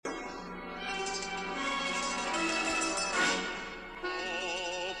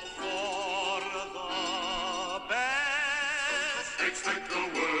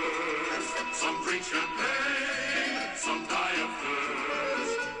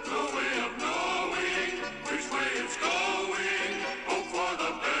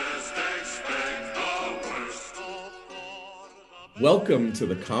Welcome to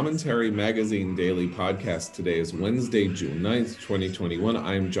the Commentary Magazine Daily Podcast. Today is Wednesday, June 9th, 2021.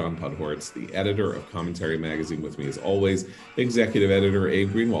 I'm John Podhoretz, the editor of Commentary Magazine. With me, as always, executive editor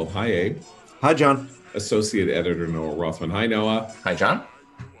Abe Greenwald. Hi, Abe. Hi, John. Associate editor Noah Rothman. Hi, Noah. Hi, John.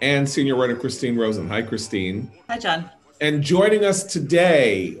 And senior writer Christine Rosen. Hi, Christine. Hi, John. And joining us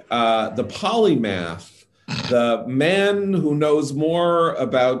today, the polymath, the man who knows more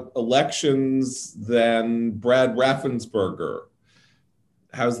about elections than Brad Raffensperger.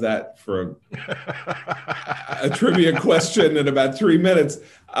 How's that for a trivia question in about 3 minutes?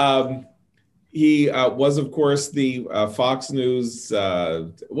 He was, of course, the Fox News.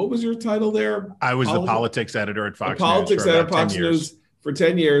 What was your title there? I was the politics editor at Fox News. Politics editor at Fox News for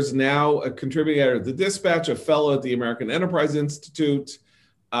 10 years. Now a contributing editor at The Dispatch, a fellow at the American Enterprise Institute,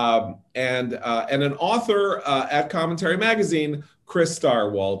 and an author at Commentary Magazine, Chris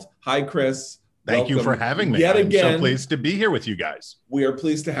Stirewalt. Hi, Chris. Thank you for having me. Yet again, I'm so pleased to be here with you guys. We are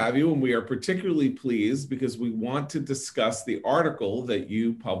pleased to have you, and we are particularly pleased because we want to discuss the article that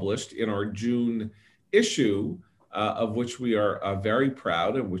you published in our June issue, of which we are very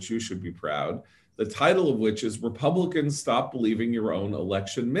proud and which you should be proud. The title of which is Republicans Stop Believing Your Own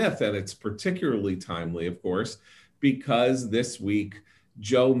Election Myth. And it's particularly timely, of course, because this week,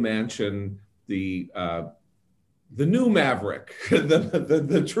 Joe Manchin, the new maverick,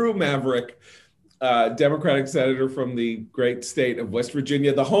 the true maverick, Democratic senator from the great state of West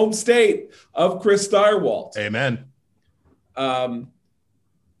Virginia, the home state of Chris Stirewalt. Amen.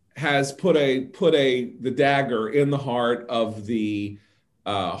 Has put the dagger in the heart of the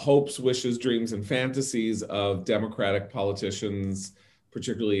hopes, wishes, dreams, and fantasies of Democratic politicians,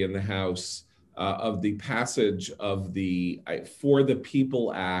 particularly in the House, of the passage of the For the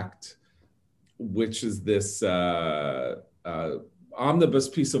People Act, which is this omnibus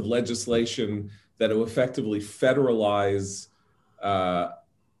piece of legislation that will effectively federalize or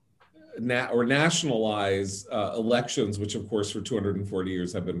nationalize elections, which of course for 240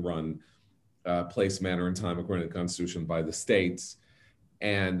 years have been run place, manner, and time according to the Constitution by the states.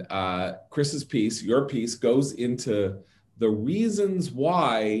 And Chris's piece, your piece, goes into the reasons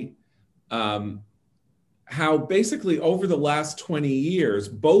why, how basically over the last 20 years,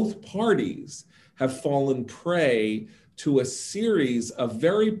 both parties have fallen prey to a series of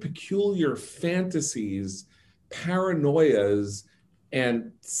very peculiar fantasies, paranoias,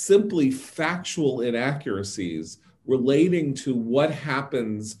 and simply factual inaccuracies relating to what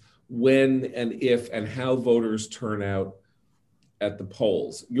happens when and if and how voters turn out at the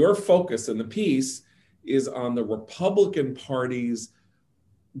polls. Your focus in the piece is on the Republican Party's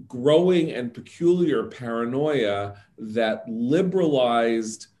growing and peculiar paranoia that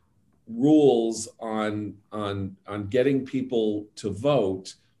liberalized rules on getting people to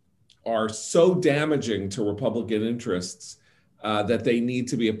vote are so damaging to Republican interests that they need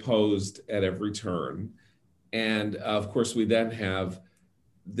to be opposed at every turn. And of course, we then have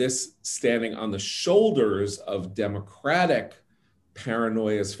this standing on the shoulders of Democratic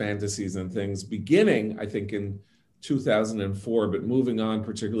paranoias, fantasies, and things beginning, I think, in 2004, but moving on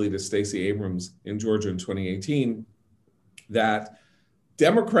particularly to Stacey Abrams in Georgia in 2018, that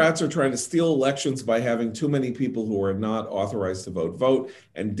Democrats are trying to steal elections by having too many people who are not authorized to vote,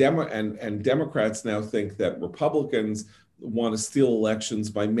 and Democrats now think that Republicans want to steal elections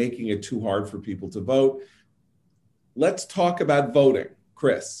by making it too hard for people to vote. Let's talk about voting.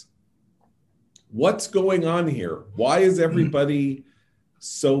 Chris, what's going on here? Why is everybody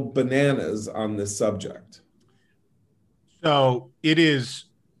so bananas on this subject? So it is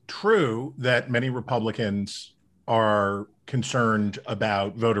true that many Republicans are concerned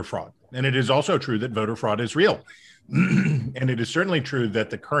about voter fraud. And it is also true that voter fraud is real. And it is certainly true that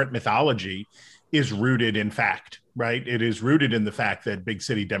the current mythology is rooted in fact, right? It is rooted in the fact that big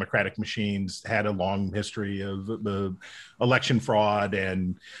city Democratic machines had a long history of election fraud.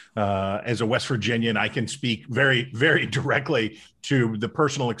 And as a West Virginian, I can speak very, very directly to the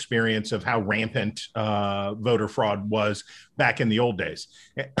personal experience of how rampant voter fraud was back in the old days.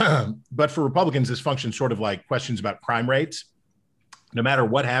 But for Republicans, this functions sort of like questions about crime rates. No matter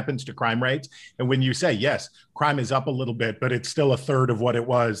what happens to crime rates. And when you say, yes, crime is up a little bit, but it's still a third of what it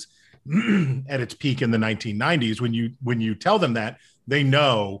was at its peak in the 1990s, when you tell them that, they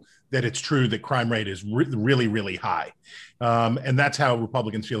know that it's true that crime rate is really, really high. And that's how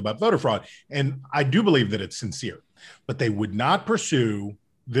Republicans feel about voter fraud. And I do believe that it's sincere, but they would not pursue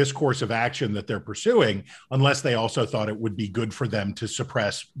this course of action that they're pursuing unless they also thought it would be good for them to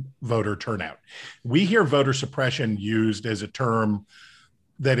suppress voter turnout. We hear voter suppression used as a term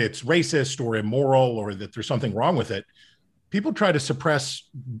that it's racist or immoral or that there's something wrong with it. People try to suppress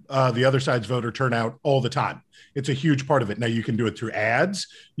the other side's voter turnout all the time. It's a huge part of it. Now, you can do it through ads.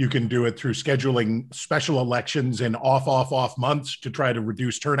 You can do it through scheduling special elections in off months to try to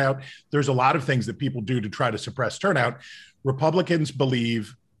reduce turnout. There's a lot of things that people do to try to suppress turnout. Republicans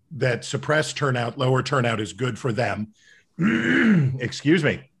believe that suppressed turnout, lower turnout is good for them. Excuse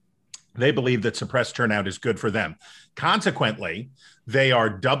me. They believe that suppressed turnout is good for them. Consequently, they are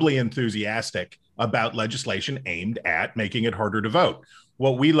doubly enthusiastic about legislation aimed at making it harder to vote.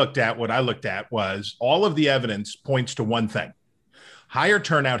 What I looked at was all of the evidence points to one thing. Higher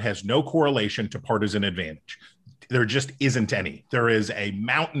turnout has no correlation to partisan advantage. There just isn't any. There is a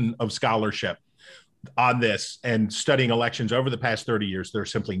mountain of scholarship on this and studying elections over the past 30 years.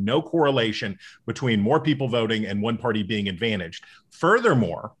 There's simply no correlation between more people voting and one party being advantaged.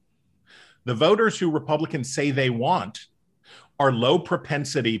 Furthermore, the voters who Republicans say they want are low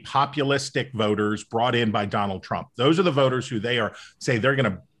propensity populistic voters brought in by Donald Trump. Those are the voters who say they're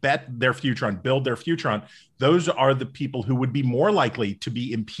going to bet their future on, build their future on. Those are the people who would be more likely to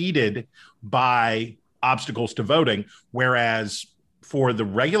be impeded by obstacles to voting. Whereas for the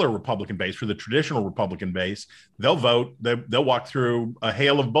regular Republican base, for the traditional Republican base, they'll vote. They'll walk through a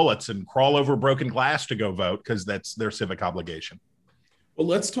hail of bullets and crawl over broken glass to go vote because that's their civic obligation. Well,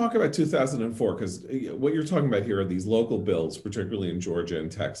 let's talk about 2004, because what you're talking about here are these local bills, particularly in Georgia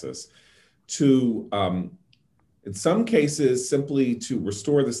and Texas, to, in some cases, simply to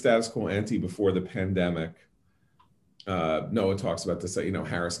restore the status quo ante before the pandemic. Noah talks about this,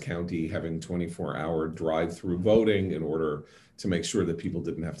 Harris County having 24-hour drive-through voting in order to make sure that people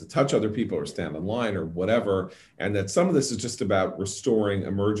didn't have to touch other people or stand in line or whatever, and that some of this is just about restoring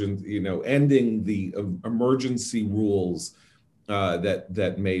ending the emergency rules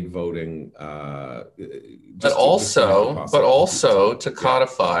that made voting, but also to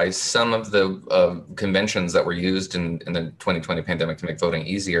codify some of the conventions that were used in the 2020 pandemic to make voting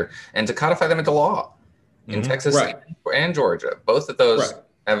easier, and to codify them into law in Texas and Georgia. Both of those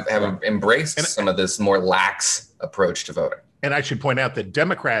have embraced some of this more lax approach to voting. And I should point out that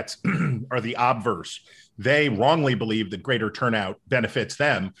Democrats are the obverse. They wrongly believe that greater turnout benefits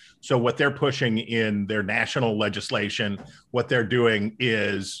them. So what they're pushing in their national legislation, what they're doing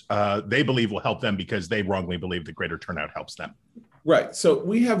is they believe will help them because they wrongly believe that greater turnout helps them. Right. So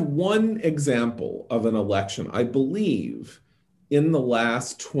we have one example of an election, I believe, in the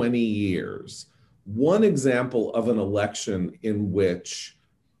last 20 years, one example of an election in which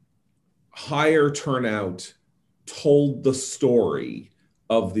higher turnout told the story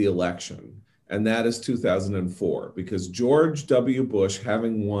of the election. And that is 2004, because George W. Bush,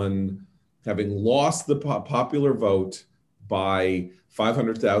 having lost the popular vote by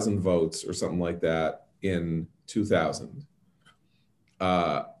 500,000 votes or something like that in 2000,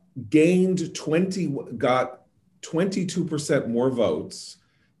 got 22% more votes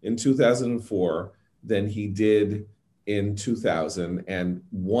in 2004 than he did in 2000, and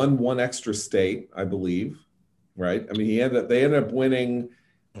won one extra state, I believe, right? I mean, they ended up winning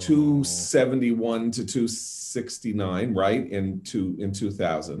 271 to 269, right? In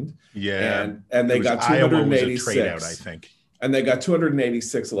 2000. Yeah. And they got 286. Was a trade out, I think. And they got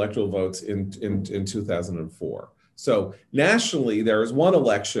 286 electoral votes in 2004. So nationally, there is one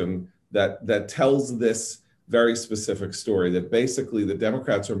election that tells this very specific story, that basically the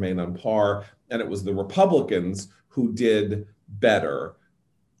Democrats remain on par, and it was the Republicans who did better,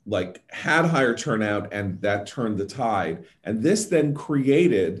 like had higher turnout, and that turned the tide. And this then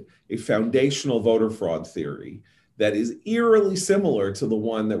created a foundational voter fraud theory that is eerily similar to the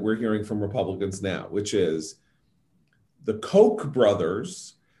one that we're hearing from Republicans now, which is the Koch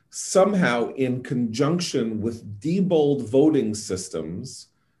brothers somehow, in conjunction with Diebold voting systems,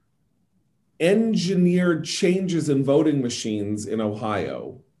 engineered changes in voting machines in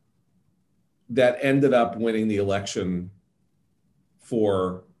Ohio that ended up winning the election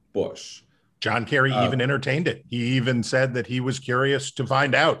for Bush. John Kerry even entertained it. He even said that he was curious to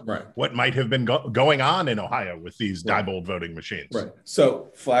find out what might have been going on in Ohio with these Diebold voting machines. Right. So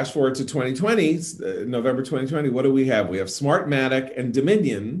flash forward to 2020, November 2020, what do we have? We have Smartmatic and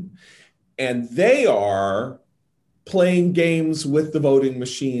Dominion, and they are playing games with the voting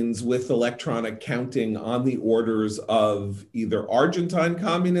machines, with electronic counting on the orders of either Argentine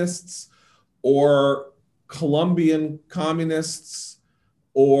communists or Colombian communists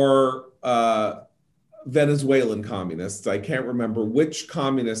or Venezuelan communists. I can't remember which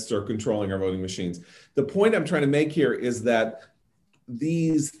communists are controlling our voting machines. The point I'm trying to make here is that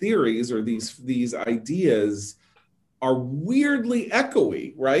these theories or these ideas are weirdly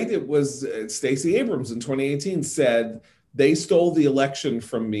echoey, right? It was Stacey Abrams in 2018 said, they stole the election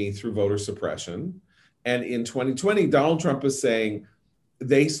from me through voter suppression. And in 2020, Donald Trump is saying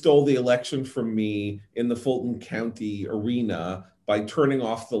they stole the election from me in the Fulton County arena by turning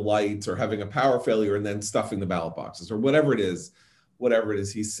off the lights or having a power failure and then stuffing the ballot boxes or whatever it is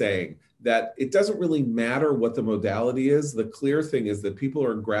he's saying. That it doesn't really matter what the modality is. The clear thing is that people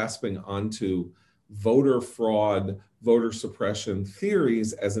are grasping onto voter fraud, voter suppression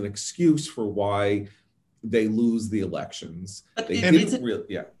theories as an excuse for why they lose the elections. But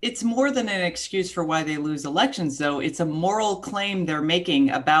it's more than an excuse for why they lose elections, though. It's a moral claim they're making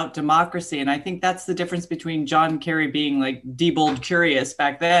about democracy. And I think that's the difference between John Kerry being like Diebold curious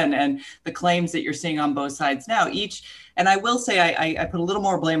back then and the claims that you're seeing on both sides now. And I will say I put a little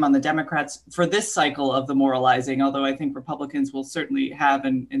more blame on the Democrats for this cycle of the moralizing, although I think Republicans will certainly have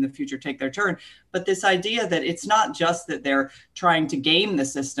and in the future take their turn. But this idea that it's not just that they're trying to game the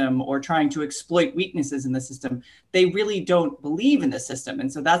system or trying to exploit weaknesses in the system. They really don't believe in the system.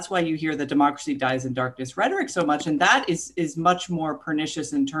 And so that's why you hear the democracy dies in darkness rhetoric so much. And that is much more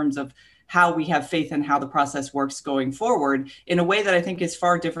pernicious in terms of how we have faith in how the process works going forward in a way that I think is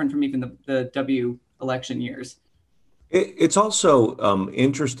far different from even the W election years. It's also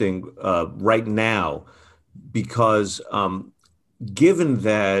interesting right now because given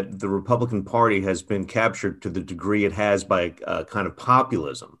that the Republican Party has been captured to the degree it has by kind of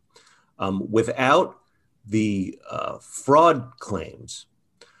populism, without the fraud claims,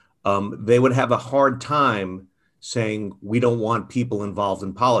 they would have a hard time saying we don't want people involved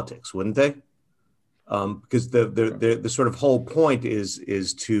in politics, wouldn't they? Because the sort of whole point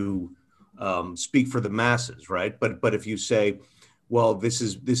is to speak for the masses, right? But if you say, well, this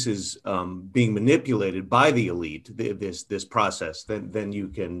is being manipulated by the elite, this process, then you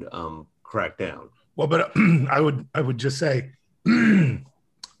can crack down. Well, but I would just say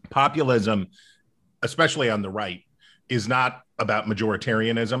populism, especially on the right, is not about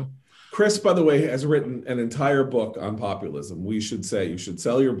majoritarianism. Chris, by the way, has written an entire book on populism. You should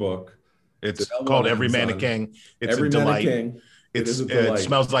sell your book. It's called Every Man a King. It's a delight. It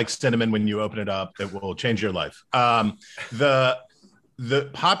smells like cinnamon when you open it up. It will change your life.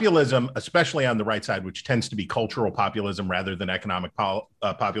 The populism, especially on the right side, which tends to be cultural populism rather than economic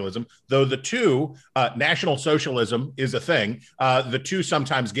populism, though the two, National Socialism is a thing, the two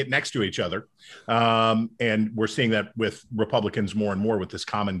sometimes get next to each other. And we're seeing that with Republicans more and more with this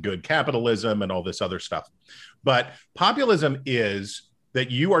common good capitalism and all this other stuff. But populism is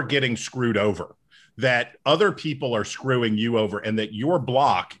that you are getting screwed over, that other people are screwing you over, and that your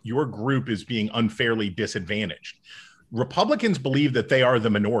bloc, your group is being unfairly disadvantaged. Republicans believe that they are the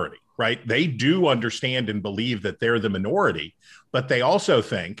minority, right? They do understand and believe that they're the minority, but they also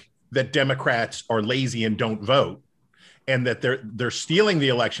think that Democrats are lazy and don't vote, and that they're stealing the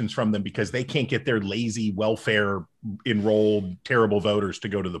elections from them because they can't get their lazy, welfare enrolled, terrible voters to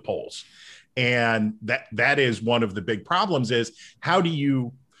go to the polls. And that is one of the big problems is how do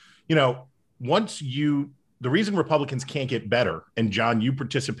you the reason Republicans can't get better, and John, you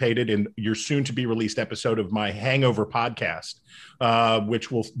participated in your soon to be released episode of my Hangover podcast,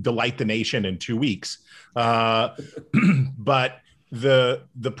 which will delight the nation in 2 weeks. But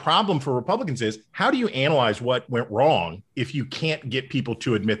the problem for Republicans is how do you analyze what went wrong if you can't get people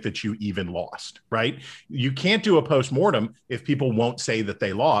to admit that you even lost, right? You can't do a postmortem if people won't say that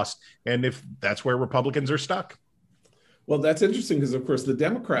they lost. And if that's where Republicans are stuck. Well, that's interesting because, of course, the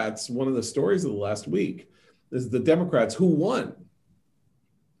Democrats, one of the stories of the last week is the Democrats who won,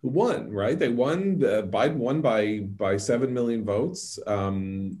 right? They won, Biden won by 7 million votes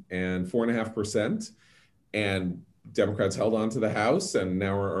and 4.5%. And Democrats held on to the House and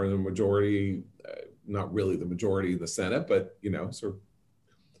now are the majority, not really the majority in the Senate, but, sort of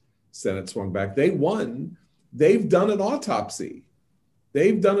Senate swung back. They won. They've done an autopsy.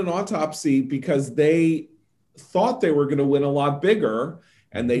 Because they thought they were going to win a lot bigger,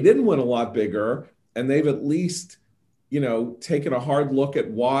 and they didn't win a lot bigger. And they've at least, taken a hard look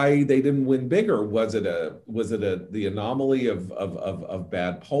at why they didn't win bigger. Was it the anomaly of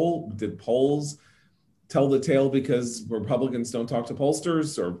bad poll? Did polls tell the tale because Republicans don't talk to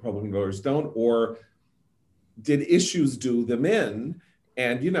pollsters or Republican voters don't, or did issues do them in?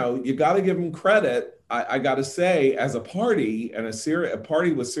 And, you got to give them credit. I got to say, as a party and a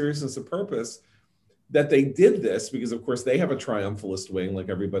party with seriousness of purpose, that they did this because, of course, they have a triumphalist wing like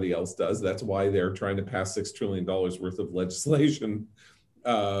everybody else does. That's why they're trying to pass $6 trillion worth of legislation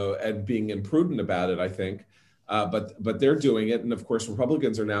and being imprudent about it, I think. But they're doing it. And, of course,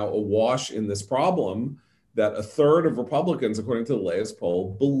 Republicans are now awash in this problem that a third of Republicans, according to the latest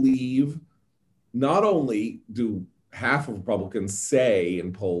poll, believe not only do half of Republicans say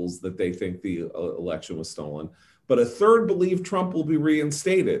in polls that they think the election was stolen, but a third believe Trump will be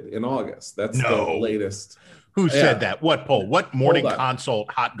reinstated in August. That's the latest. Who said that? What poll? What Morning Consult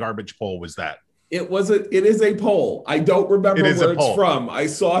hot garbage poll was that? It is a poll. I don't remember where it's from. I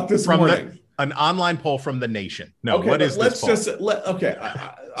saw it this morning. An online poll from The Nation. No, okay, what is this poll?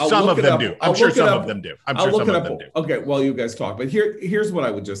 Some of them do. I'm sure some of them do. I'll look it up. Okay, well, you guys talk. But here's what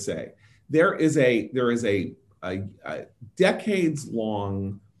I would just say. There is a decades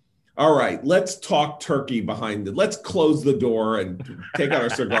long. All right, let's talk turkey behind it. Let's close the door and take out our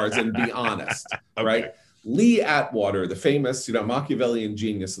cigars and be honest, okay. Right? Lee Atwater, the famous, Machiavellian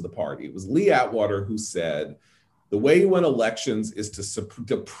genius of the party. It was Lee Atwater who said, the way you win elections is to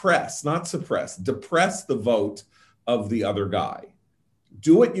depress, not suppress, depress the vote of the other guy.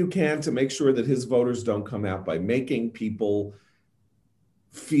 Do what you can to make sure that his voters don't come out by making people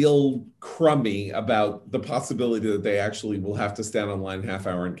feel crummy about the possibility that they actually will have to stand online half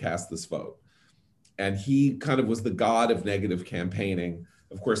hour and cast this vote. And he kind of was the god of negative campaigning.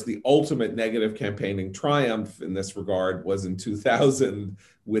 Of course, the ultimate negative campaigning triumph in this regard was in 2000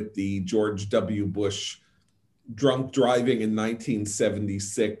 with the George W. Bush drunk driving in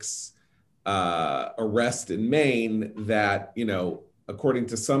 1976 arrest in Maine that, according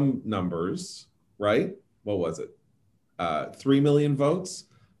to some numbers, right? What was it? 3 million votes,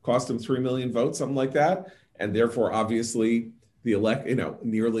 cost him 3 million votes, something like that. And therefore, obviously,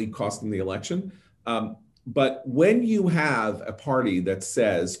 nearly cost him the election. But when you have a party that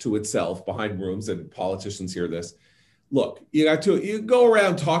says to itself behind rooms, and politicians hear this, look, you go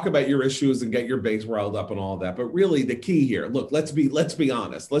around, talk about your issues and get your base riled up and all that. But really the key here, look, let's be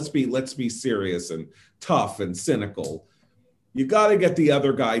honest. Let's be serious and tough and cynical. You got to get the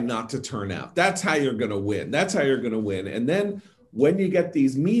other guy not to turn out. That's how you're going to win. And then when you get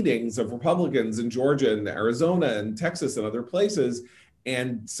these meetings of Republicans in Georgia and Arizona and Texas and other places,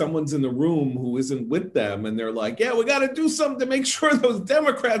 and someone's in the room who isn't with them, and they're like, yeah, we got to do something to make sure those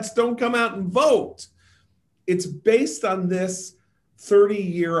Democrats don't come out and vote. It's based on this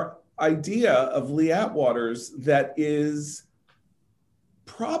 30-year idea of Lee Atwater's that is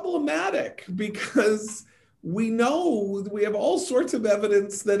problematic because we know we have all sorts of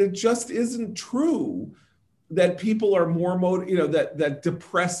evidence that it just isn't true, that people are more that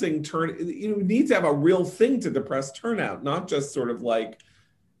depressing you need to have a real thing to depress turnout, not just sort of like,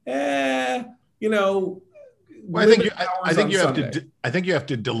 Well, I think you have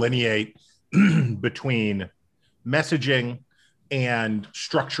to delineate between messaging and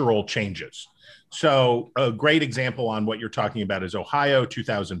structural changes. So a great example on what you're talking about is Ohio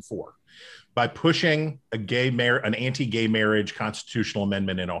 2004. By pushing an anti-gay marriage constitutional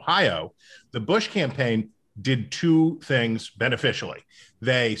amendment in Ohio, the Bush campaign did two things beneficially.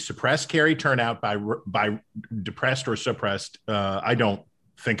 They suppressed Kerry turnout by depressed or suppressed. I don't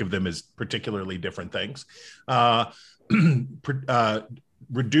think of them as particularly different things.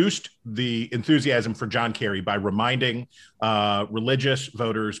 Reduced the enthusiasm for John Kerry by reminding religious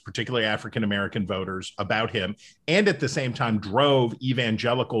voters, particularly African-American voters, about him, and at the same time drove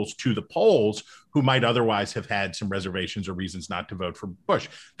evangelicals to the polls who might otherwise have had some reservations or reasons not to vote for Bush.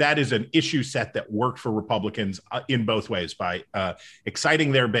 That is an issue set that worked for Republicans in both ways, by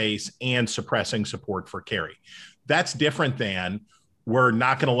exciting their base and suppressing support for Kerry. That's different than, we're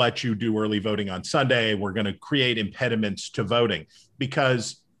not going to let you do early voting on Sunday. We're going to create impediments to voting.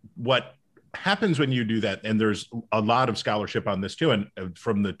 Because what happens when you do that, and there's a lot of scholarship on this too, and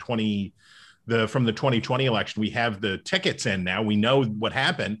from the 2020 election, we have the tickets in now. We know what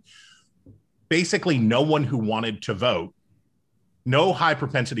happened. Basically, no one who wanted to vote, no high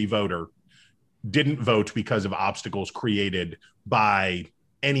propensity voter, didn't vote because of obstacles created by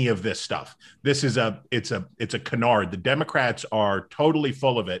any of this stuff. It's a canard. The Democrats are totally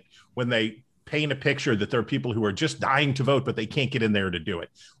full of it when they paint a picture that there are people who are just dying to vote, but they can't get in there to do it.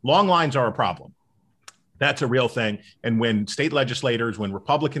 Long lines are a problem. That's a real thing. And when state legislators, when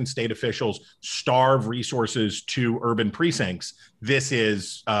Republican state officials starve resources to urban precincts,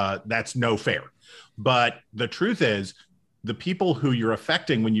 that's no fair. But the truth is, the people who you're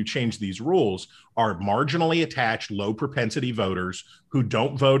affecting when you change these rules are marginally attached, low propensity voters who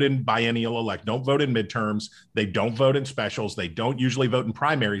don't vote in biennial don't vote in midterms. They don't vote in specials. They don't usually vote in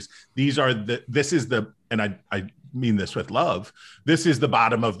primaries. And I mean this with love. This is the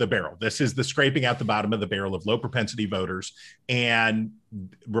bottom of the barrel. This is the scraping out the bottom of the barrel of low propensity voters. And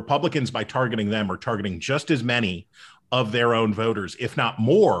Republicans, by targeting them, are targeting just as many of their own voters, if not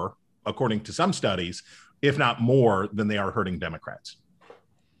more, according to some studies, if not more, than they are hurting Democrats.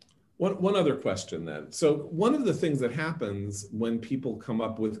 One other question then. So one of the things that happens when people come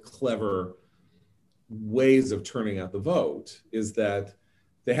up with clever ways of turning out the vote is that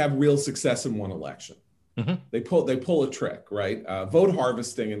they have real success in one election. Mm-hmm. They pull a trick, right? Vote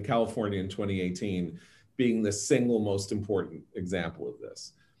harvesting in California in 2018 being the single most important example of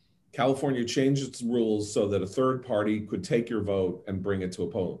this. California changed its rules so that a third party could take your vote and bring it to a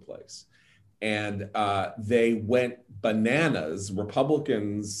polling place. And they went bananas.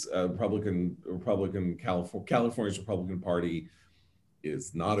 California's Republican Party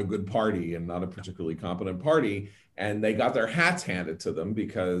is not a good party and not a particularly competent party. And they got their hats handed to them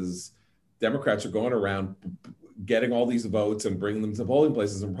because Democrats are going around getting all these votes and bringing them to polling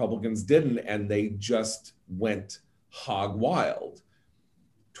places, and Republicans didn't, and they just went hog wild.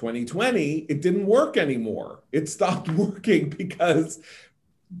 2020, it didn't work anymore. It stopped working because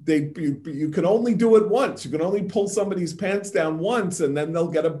you can only do it once. You can only pull somebody's pants down once, and then they'll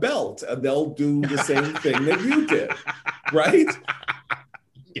get a belt and they'll do the same thing that you did, right?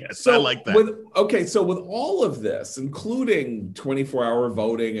 Yes, so I like that. So with all of this, including 24-hour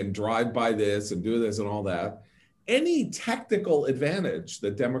voting and drive-by this and do this and all that, any technical advantage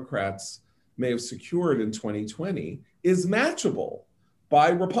that Democrats may have secured in 2020 is matchable by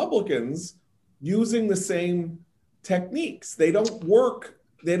Republicans using the same techniques. They don't work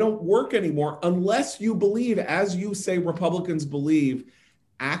anymore unless you believe, as you say Republicans believe,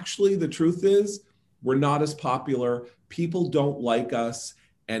 actually the truth is we're not as popular. People don't like us.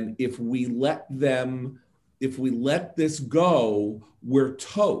 And if we let this go, we're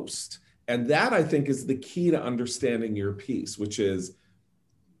toast. And that, I think, is the key to understanding your piece, which is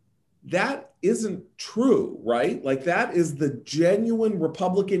that isn't true, right? Like, that is the genuine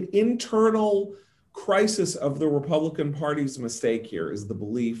Republican internal crisis of the Republican Party's mistake here, is the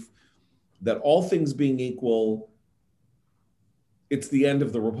belief that all things being equal, it's the end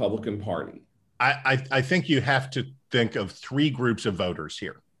of the Republican Party. I think you have to think of three groups of voters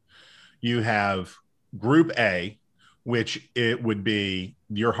here. You have Group A, which it would be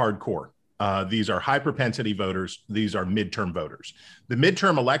your hardcore. These are high propensity voters. These are midterm voters. The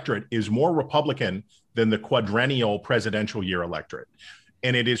midterm electorate is more Republican than the quadrennial presidential year electorate.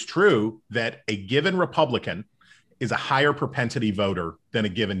 And it is true that a given Republican is a higher propensity voter than a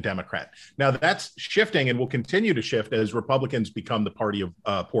given Democrat. Now, that's shifting and will continue to shift as Republicans become the party of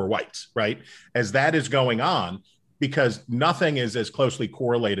poor whites, right? As that is going on, because nothing is as closely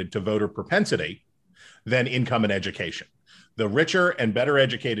correlated to voter propensity than income and education. The richer and better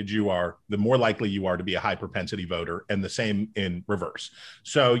educated you are, the more likely you are to be a high propensity voter, and the same in reverse.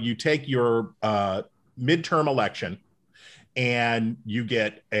 So you take your midterm election and you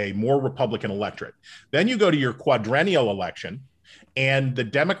get a more Republican electorate. Then you go to your quadrennial election, and the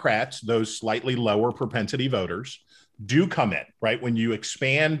Democrats, those slightly lower propensity voters, do come in, right? When you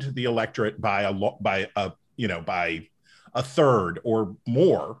expand the electorate by a third or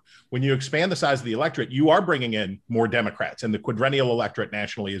more, when you expand the size of the electorate, you are bringing in more Democrats, and the quadrennial electorate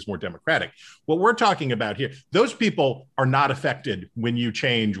nationally is more Democratic. What we're talking about here, those people are not affected when you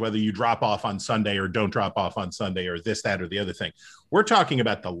change whether you drop off on Sunday or don't drop off on Sunday or this, that, or the other thing. We're talking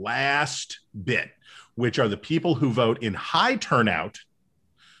about the last bit, which are the people who vote in high turnout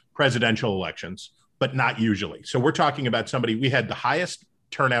presidential elections, but not usually. So we're talking about somebody, we had the highest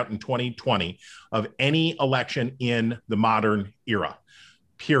turnout in 2020 of any election in the modern era,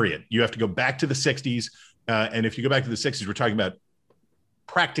 period. You have to go back to the 60s. And if you go back to the 60s, we're talking about,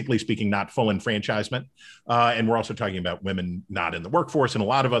 practically speaking, not full enfranchisement. And we're also talking about women not in the workforce and a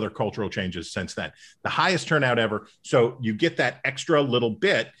lot of other cultural changes since then. The highest turnout ever. So you get that extra little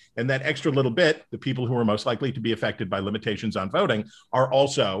bit, and that extra little bit, the people who are most likely to be affected by limitations on voting are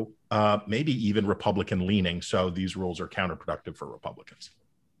also maybe even Republican leaning. So these rules are counterproductive for Republicans.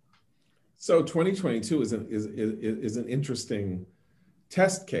 So 2022 is an interesting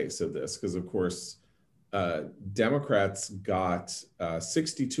test case of this, because, of course, Democrats got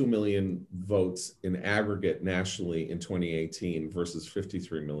 62 million votes in aggregate nationally in 2018 versus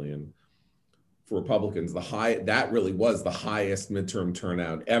 53 million for Republicans. That really was the highest midterm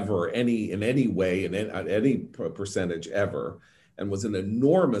turnout ever, in any way, in any percentage ever, and was an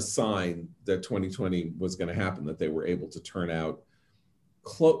enormous sign that 2020 was going to happen, that they were able to turn out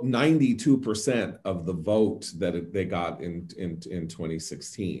 92% of the vote that they got in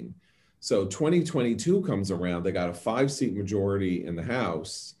 2016. So 2022 comes around, they got a 5-seat majority in the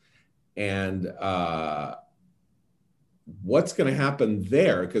House, and what's going to happen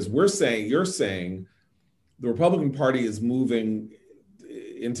there? Because you're saying the Republican Party is moving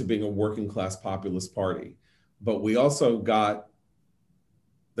into being a working class populist party, but we also got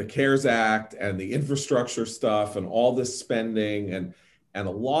the CARES Act and the infrastructure stuff and all this spending and a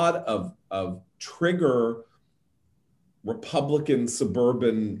lot of trigger Republican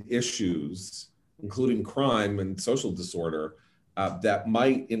suburban issues, including crime and social disorder, that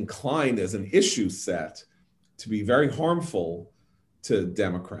might incline as an issue set to be very harmful to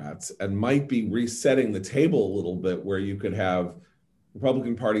Democrats and might be resetting the table a little bit, where you could have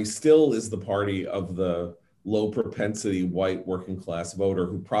Republican Party still is the party of the low propensity white working class voter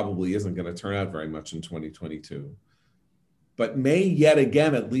who probably isn't going to turn out very much in 2022, but may yet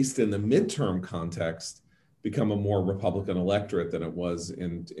again, at least in the midterm context, become a more Republican electorate than it was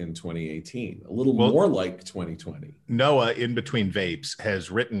in 2018, a little more like 2020. Noah, in between vapes,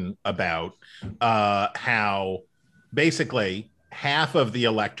 has written about how basically half of the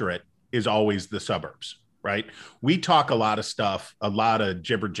electorate is always the suburbs, right? We talk a lot of stuff, a lot of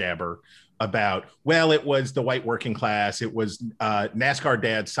jibber jabber about, well, it was the white working class, it was NASCAR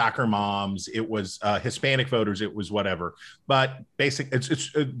dads, soccer moms, it was Hispanic voters, it was whatever. But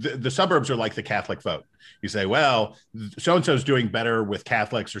the suburbs are like the Catholic vote. You say, well, so-and-so's doing better with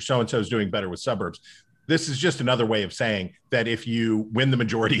Catholics, or so-and-so's doing better with suburbs. This is just another way of saying that if you win the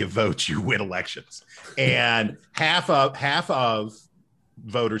majority of votes, you win elections. And half of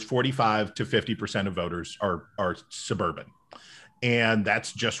voters, 45 to 50% of voters are suburban. And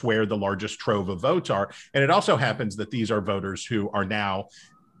that's just where the largest trove of votes are. And it also happens that these are voters who are now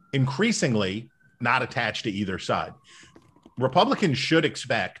increasingly not attached to either side. Republicans should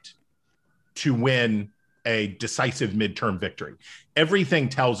expect to win a decisive midterm victory. Everything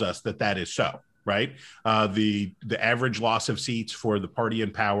tells us that that is so, right? The average loss of seats for the party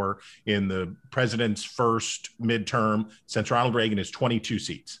in power in the president's first midterm since Ronald Reagan is 22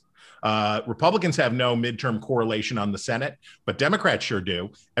 seats. Republicans have no midterm correlation on the Senate, but Democrats sure do.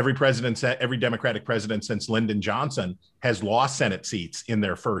 Every Democratic president since Lyndon Johnson has lost Senate seats in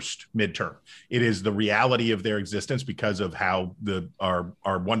their first midterm. It is the reality of their existence because of how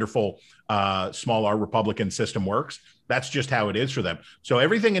our wonderful small r Republican system works. That's just how it is for them. So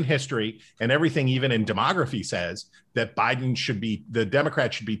everything in history and everything even in demography says that the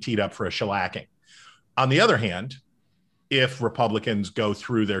Democrats should be teed up for a shellacking. On the other hand, if Republicans go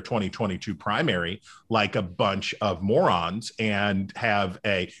through their 2022 primary like a bunch of morons and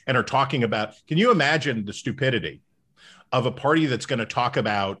are talking about, can you imagine the stupidity of a party that's going to talk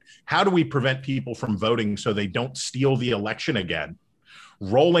about how do we prevent people from voting so they don't steal the election again,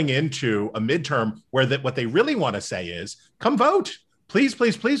 rolling into a midterm where what they really want to say is, come vote, please,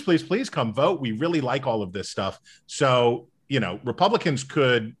 please, please, please, please come vote. We really like all of this stuff. So, Republicans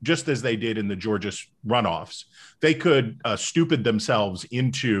could, just as they did in the Georgia runoffs, they could stupid themselves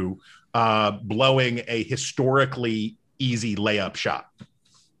into blowing a historically easy layup shot.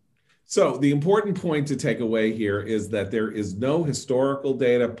 So the important point to take away here is that there is no historical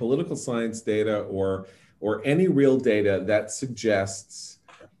data, political science data, or any real data that suggests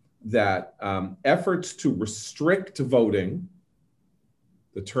that efforts to restrict voting,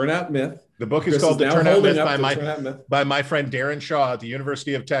 the turnout myth. The book is called The Turnout Myth by my friend Darren Shaw at the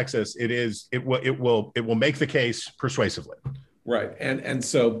University of Texas. It will make the case persuasively. Right, and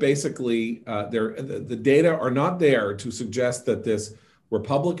so basically, the data are not there to suggest that this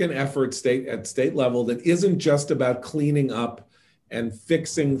Republican effort at state level that isn't just about cleaning up and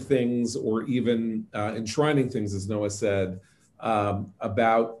fixing things or even enshrining things, as Noah said,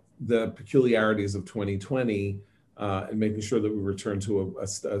 about the peculiarities of 2020. And making sure that we return to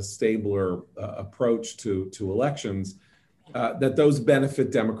a stabler approach to elections, that those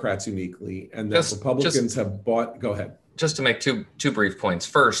benefit Democrats uniquely, and that Republicans have bought. Go ahead. Just to make two brief points.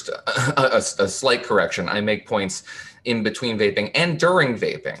 First, a slight correction. I make points in between vaping and during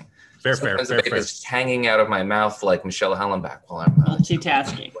vaping. Fair. It's hanging out of my mouth like Michelle Hallenbach while I'm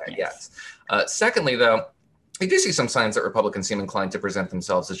multitasking. Yes. Secondly, though, I do see some signs that Republicans seem inclined to present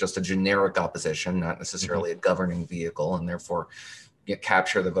themselves as just a generic opposition, not necessarily a governing vehicle, and therefore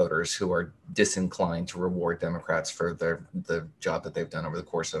capture the voters who are disinclined to reward Democrats for the job that they've done over the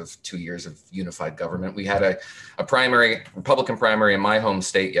course of 2 years of unified government. We had a Republican primary in my home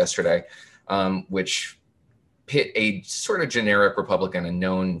state yesterday, which pit a sort of generic Republican, a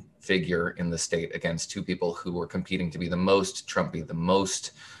known figure in the state, against two people who were competing to be the most Trumpy, the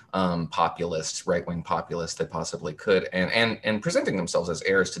most populist, right-wing populist they possibly could, and presenting themselves as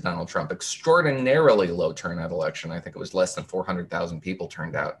heirs to Donald Trump. Extraordinarily low turnout election. I think it was less than 400,000 people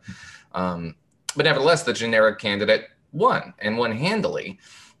turned out. But nevertheless, the generic candidate won, and won handily.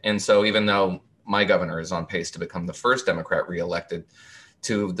 And so even though my governor is on pace to become the first Democrat reelected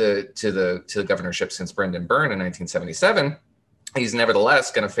to the governorship since Brendan Byrne in 1977, he's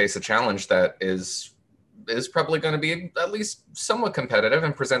nevertheless going to face a challenge that is probably going to be at least somewhat competitive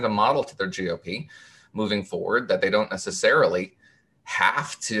and present a model to their GOP moving forward that they don't necessarily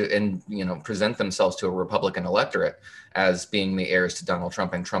have to, present themselves to a Republican electorate as being the heirs to Donald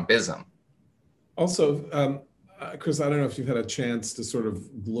Trump and Trumpism. Also, Chris, I don't know if you've had a chance to sort of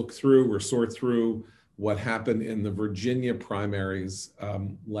look through or sort through what happened in the Virginia primaries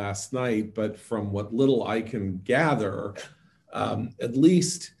last night, but from what little I can gather, at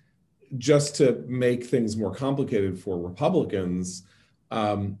least just to make things more complicated for Republicans,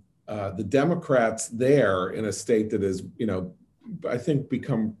 the Democrats there in a state that is, I think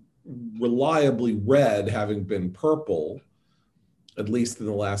become reliably red, having been purple, at least in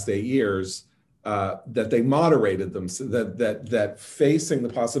the last 8 years, that they moderated them, so that facing the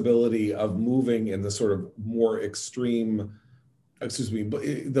possibility of moving in the sort of more extreme,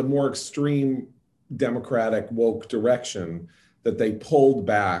 the more extreme Democratic woke direction, that they pulled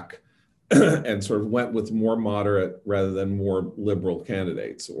back and sort of went with more moderate rather than more liberal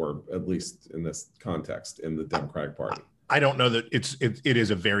candidates, or at least in this context in the Democratic Party. I don't know that it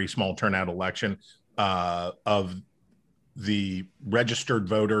is a very small turnout election of the registered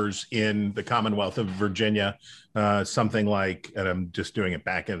voters in the Commonwealth of Virginia, something like, and I'm just doing it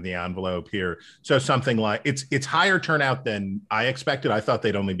back of the envelope here. So something like it's higher turnout than I expected. I thought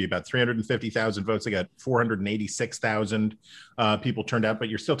they'd only be about 350,000 votes. They got 486,000 people turned out, but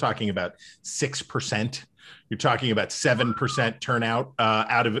you're still talking about 6%. You're talking about 7% turnout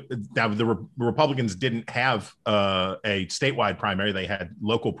out of it. Now, the Republicans didn't have a statewide primary. They had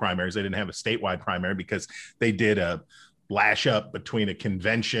local primaries. They didn't have a statewide primary because they did a lash up between a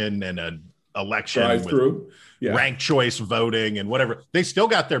convention and an election with ranked choice voting and whatever. They still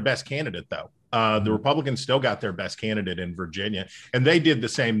got their best candidate, though. The Republicans still got their best candidate in Virginia. And they did the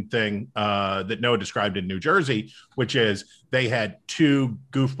same thing that Noah described in New Jersey, which is they had two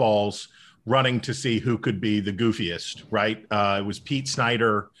goofballs running to see who could be the goofiest, right? It was Pete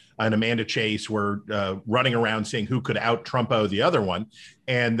Snyder and Amanda Chase were running around seeing who could out-Trumpo the other one.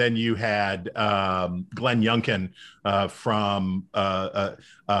 And then you had Glenn Youngkin from our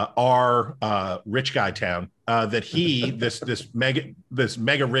rich guy town that he, this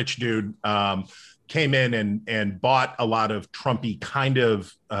mega rich dude, came in and bought a lot of Trumpy kind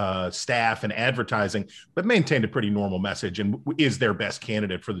of staff and advertising, but maintained a pretty normal message and is their best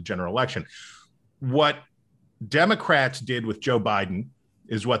candidate for the general election. What Democrats did with Joe Biden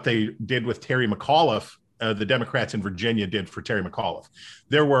is what they did with Terry McAuliffe. The Democrats in Virginia did for Terry McAuliffe.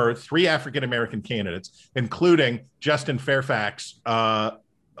 There were 3 African-American candidates, including Justin Fairfax. I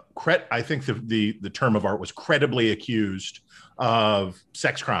think the term of art was credibly accused of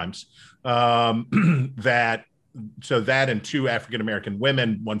sex crimes. That and 2 African-American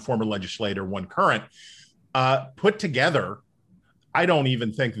women, 1 former legislator, 1 current, put together. I don't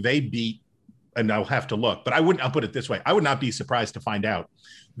even think they beat, and I'll have to look, but I'll put it this way. I would not be surprised to find out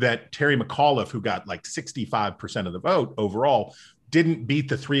that Terry McAuliffe, who got like 65% of the vote overall, didn't beat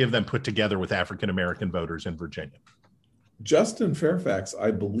the 3 of them put together with African-American voters in Virginia. Justin Fairfax,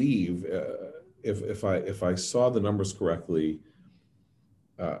 I believe, if I saw the numbers correctly,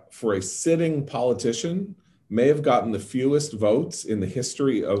 for a sitting politician, may have gotten the fewest votes in the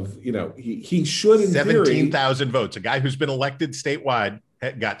history of, he should, in 17,000 votes. A guy who's been elected statewide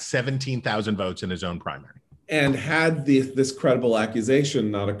got 17,000 votes in his own primary. And had this credible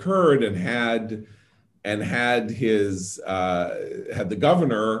accusation not occurred, and had the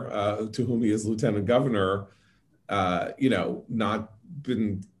governor, to whom he is lieutenant governor, not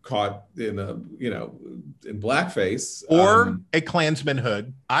been caught in in blackface or a Klansman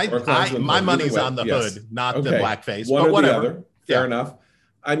hood. My money's on the hood, not the blackface. One but or whatever. The other. Fair enough.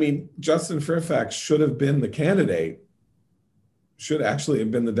 I mean, Justin Fairfax should have been the candidate. Should actually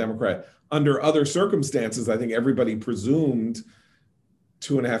have been the Democrat. Under other circumstances, I think everybody presumed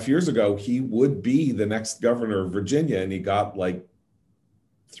 2.5 years ago he would be the next governor of Virginia, and he got like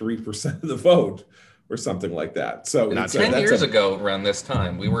 3% of the vote or something like that. So 10 years ago, around this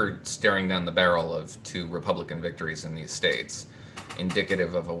time, we were staring down the barrel of 2 Republican victories in these states,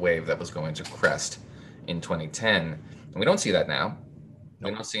 indicative of a wave that was going to crest in 2010. And we don't see that now.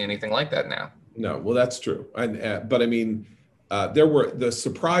 We don't see anything like that now. No, well, that's true. But I mean, there were the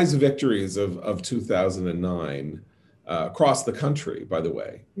surprise victories of 2009 across the country, by the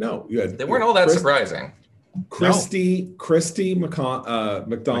way. No, you had. They weren't all that surprising. Christie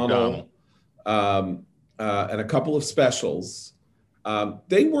McDonald. And a couple of specials.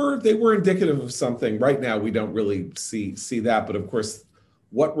 They were indicative of something. Right now, we don't really see that. But of course,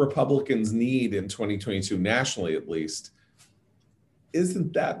 what Republicans need in 2022, nationally at least,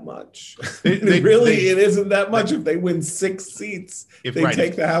 isn't that much. It isn't that much. If they win 6 seats, they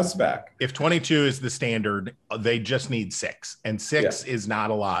take the House back. If 22 is the standard, they just need 6, and 6 is not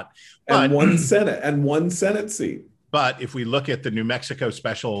a lot. And one Senate seat. But if we look at the New Mexico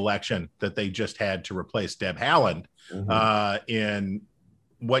special election that they just had to replace Deb Haaland in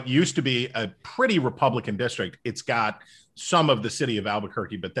what used to be a pretty Republican district. It's got some of the city of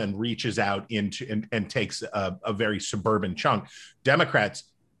Albuquerque, but then reaches out into and takes a very suburban chunk. Democrats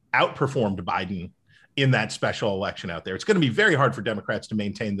outperformed Biden in that special election out there. It's going to be very hard for Democrats to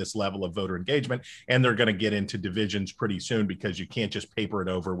maintain this level of voter engagement, and they're going to get into divisions pretty soon because you can't just paper it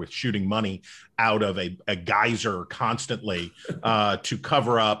over with shooting money out of a geyser constantly to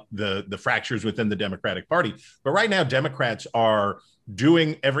cover up the fractures within the Democratic Party. But right now, Democrats are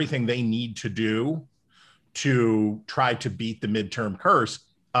doing everything they need to do to try to beat the midterm curse,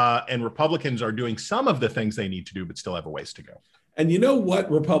 and Republicans are doing some of the things they need to do, but still have a ways to go. And you know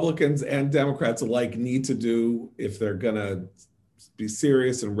what Republicans and Democrats alike need to do if they're going to be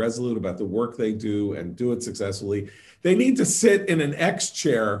serious and resolute about the work they do and do it successfully? They need to sit in an X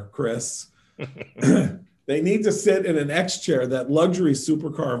chair, Chris. They need to sit in an X chair, that luxury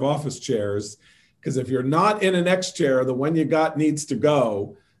supercar of office chairs, because if you're not in an X chair, the one you got needs to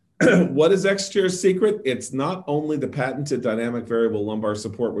go. What is X Chair's secret? It's not only the patented dynamic variable lumbar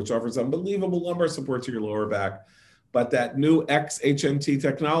support, which offers unbelievable lumbar support to your lower back, but that new XHMT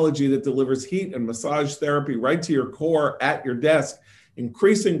technology that delivers heat and massage therapy right to your core at your desk,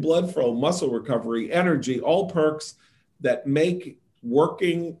 increasing blood flow, muscle recovery, energy, all perks that make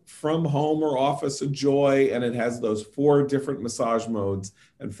working from home or office a joy. And it has those 4 different massage modes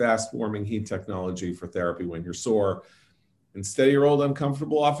and fast warming heat technology for therapy when you're sore. Instead of your old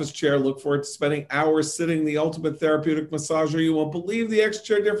uncomfortable office chair, look forward to spending hours sitting in the ultimate therapeutic massager. You won't believe the X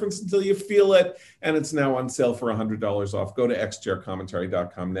Chair difference until you feel it. And it's now on sale for $100 off. Go to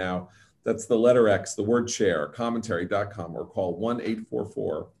xchaircommentary.com now. That's the letter X, the word chair, commentary.com, or call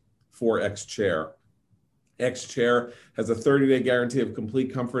 1-844-4X-CHAIR. X Chair has a 30-day guarantee of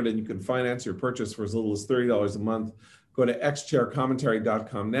complete comfort, and you can finance your purchase for as little as $30 a month. Go to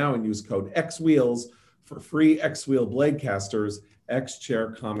xchaircommentary.com now and use code XWheels for free X-Wheel blade casters,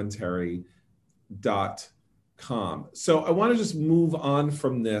 xchaircommentary.com. So I want to just move on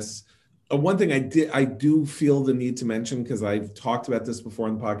from this. One thing I do feel the need to mention, because I've talked about this before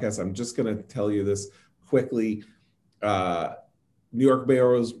on the podcast, I'm just going to tell you this quickly. New York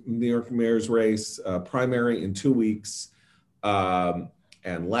mayor's race, primary in 2 weeks. And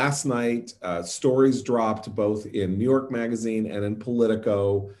last night, stories dropped both in New York Magazine and in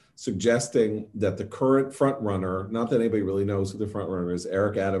Politico, suggesting that the current frontrunner, not that anybody really knows who the frontrunner is,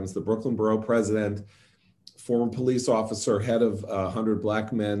 Eric Adams, the Brooklyn Borough president, former police officer, head of 100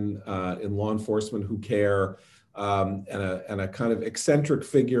 Black men in law enforcement who care, and a kind of eccentric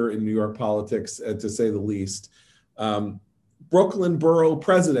figure in New York politics, to say the least. Brooklyn Borough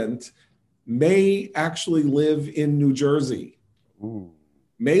president may actually live in New Jersey. Ooh.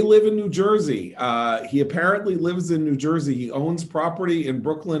 May live in New Jersey. He apparently lives in New Jersey. He owns property in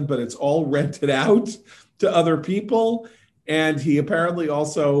Brooklyn, but it's all rented out to other people. And he apparently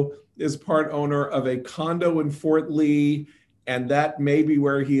also is part owner of a condo in Fort Lee, and that may be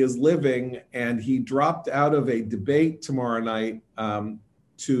where he is living. And he dropped out of a debate tomorrow night on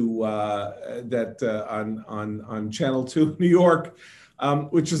Channel 2 New York,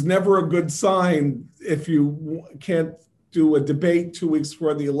 which is never a good sign if you can't do a debate 2 weeks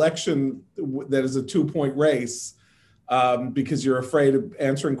before the election that is a 2-point race, because you're afraid of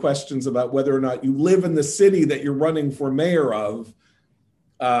answering questions about whether or not you live in the city that you're running for mayor of.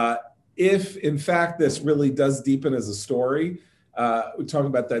 If, in fact, this really does deepen as a story, we're talking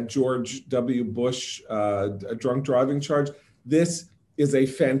about that George W. Bush drunk driving charge. This is a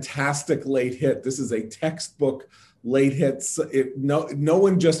fantastic late hit. This is a textbook late hit. No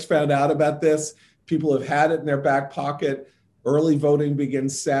one just found out about this. People have had it in their back pocket. Early voting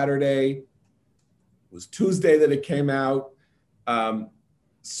begins Saturday. It was Tuesday that it came out.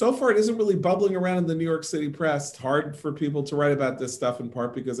 So far, it isn't really bubbling around in the New York City press. It's hard for people to write about this stuff, in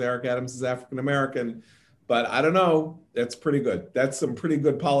part because Eric Adams is African-American. But I don't know. That's pretty good. That's some pretty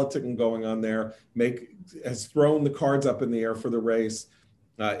good politicking going on there. Has thrown the cards up in the air for the race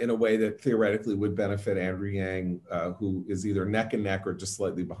in a way that theoretically would benefit Andrew Yang, who is either neck and neck or just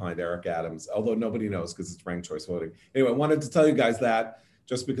slightly behind Eric Adams, although nobody knows because it's ranked choice voting. Anyway, I wanted to tell you guys that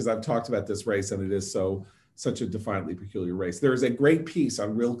just because I've talked about this race and it is such a defiantly peculiar race. There is a great piece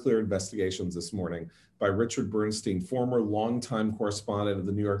on Real Clear Investigations this morning by Richard Bernstein, former longtime correspondent of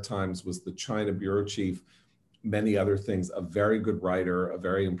the New York Times, was the China bureau chief, many other things, a very good writer, a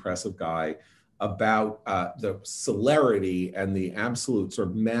very impressive guy, about the celerity and the absolute sort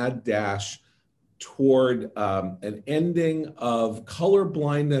of mad dash toward an ending of color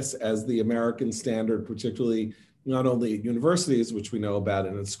blindness as the American standard, particularly not only at universities, which we know about,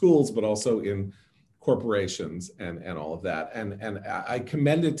 and in schools, but also in corporations and all of that. And I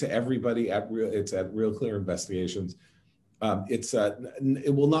commend it to everybody at Real Clear Investigations.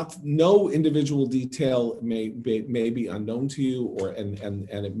 It will not, no individual detail may be unknown to you, and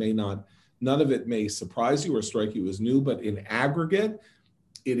it may not, none of it may surprise you or strike you as new, but in aggregate,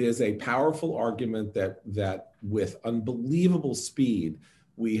 it is a powerful argument that with unbelievable speed,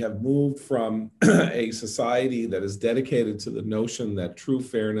 we have moved from a society that is dedicated to the notion that true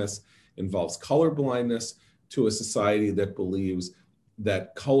fairness involves color blindness to a society that believes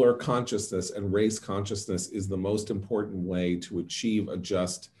that color consciousness and race consciousness is the most important way to achieve a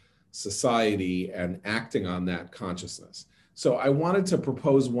just society and acting on that consciousness. So I wanted to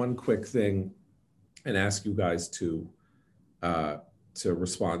propose one quick thing and ask you guys to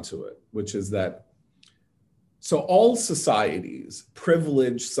respond to it, which is that, so all societies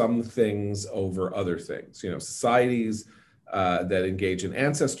privilege some things over other things. You know, societies that engage in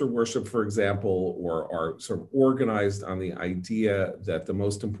ancestor worship, for example, or are sort of organized on the idea that the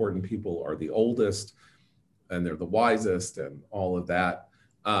most important people are the oldest and they're the wisest and all of that.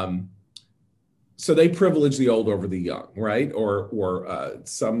 So they privilege the old over the young, right? Or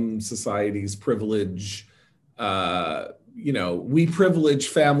some societies privilege, we privilege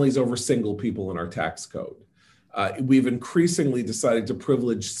families over single people in our tax code. We've increasingly decided to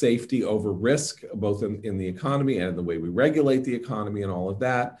privilege safety over risk, both in the economy and the way we regulate the economy and all of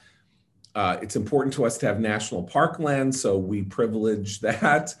that. It's important to us to have national parkland, so we privilege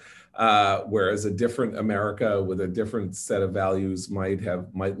that, whereas a different America with a different set of values might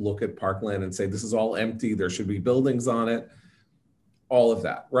look at parkland and say, this is all empty, there should be buildings on it, all of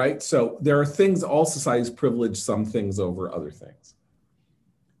that, right? So there are things, all societies privilege some things over other things.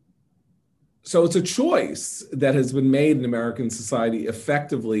 So it's a choice that has been made in American society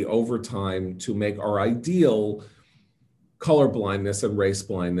effectively over time to make our ideal color blindness and race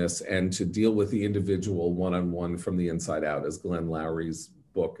blindness and to deal with the individual one-on-one from the inside out, as Glenn Loury's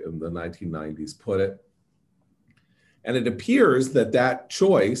book in the 1990s put it. And it appears that that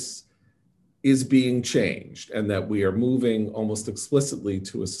choice is being changed and that we are moving almost explicitly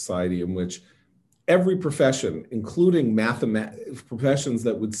to a society in which every profession, including professions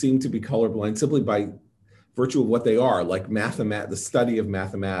that would seem to be colorblind simply by virtue of what they are, like the study of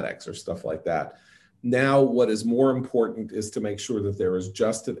mathematics or stuff like that. Now, what is more important is to make sure that there is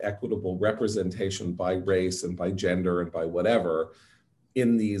just and equitable representation by race and by gender and by whatever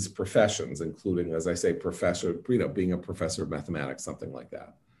in these professions, including, as I say, being a professor of mathematics, something like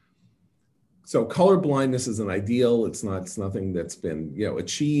that. So color blindness is an ideal. It's nothing that's been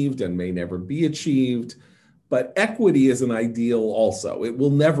achieved and may never be achieved, but equity is an ideal also. It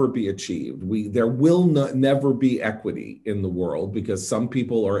will never be achieved. There will never be equity in the world because some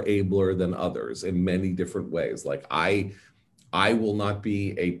people are abler than others in many different ways. Like I will not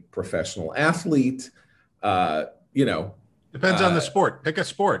be a professional athlete. Depends on the sport. Pick a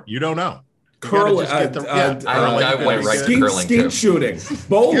sport. You don't know. Curling. I went right to curling too. Skeet shooting,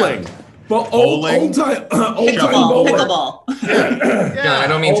 bowling. Yeah. Old time bowling. Pickleball. Yeah, I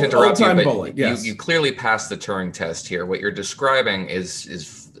don't mean to interrupt you, but bowling, yes. you clearly passed the Turing test here. What you're describing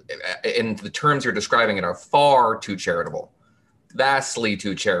is in the terms you're describing it are far too charitable, vastly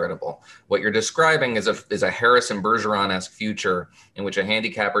too charitable. What you're describing is a Harrison Bergeron-esque future in which a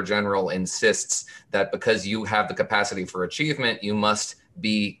handicapper general insists that because you have the capacity for achievement, you must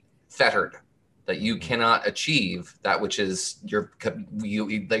be fettered. That you cannot achieve that which is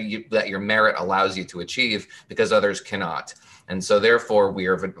that your merit allows you to achieve because others cannot. And so therefore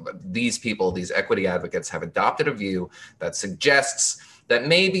these equity advocates have adopted a view that suggests that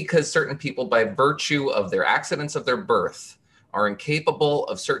maybe because certain people by virtue of their accidents of their birth are incapable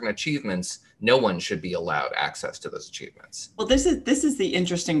of certain achievements, no one should be allowed access to those achievements. Well, this is the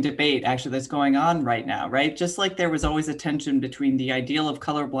interesting debate actually that's going on right now, right? Just like there was always a tension between the ideal of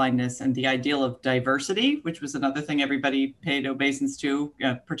colorblindness and the ideal of diversity, which was another thing everybody paid obeisance to,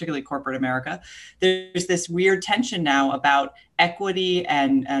 particularly corporate America. There's this weird tension now about equity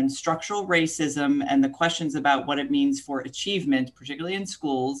and structural racism and the questions about what it means for achievement, particularly in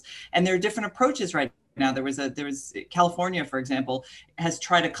schools. And there are different approaches right now. There was California, for example, has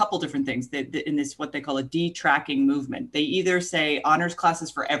tried a couple different things in this, what they call a detracking movement. They either say honors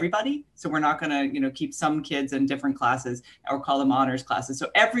classes for everybody. So we're not going to, keep some kids in different classes or call them honors classes. So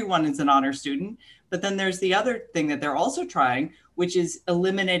everyone is an honor student. But then there's the other thing that they're also trying, which is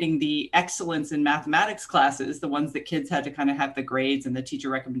eliminating the excellence in mathematics classes, the ones that kids had to kind of have the grades and the teacher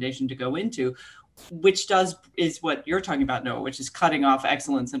recommendation to go into, which is what you're talking about, Noah, which is cutting off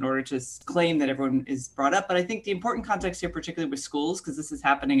excellence in order to claim that everyone is brought up. But I think the important context here, particularly with schools, because this is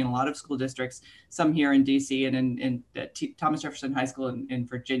happening in a lot of school districts, some here in DC and in Thomas Jefferson High School in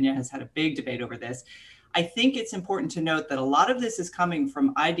Virginia has had a big debate over this. I think it's important to note that a lot of this is coming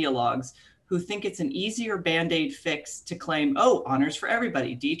from ideologues who think it's an easier Band-Aid fix to claim, oh, honors for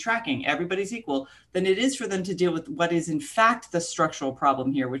everybody, detracking, everybody's equal, than it is for them to deal with what is in fact the structural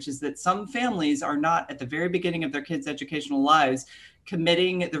problem here, which is that some families are not at the very beginning of their kids' educational lives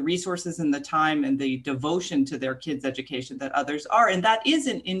committing the resources and the time and the devotion to their kids' education that others are. And that is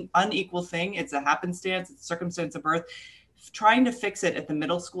an unequal thing. It's a happenstance, it's a circumstance of birth. Trying to fix it at the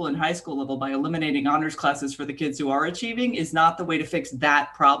middle school and high school level by eliminating honors classes for the kids who are achieving is not the way to fix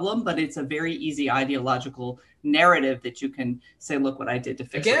that problem, but it's a very easy ideological narrative that you can say, look what I did to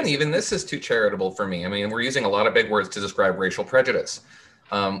fix it. Again, even this is too charitable for me. I mean, we're using a lot of big words to describe racial prejudice.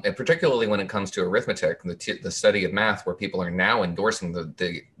 And particularly when it comes to arithmetic, the study of math, where people are now endorsing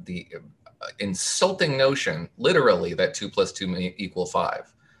the insulting notion, literally, that 2 + 2 may equal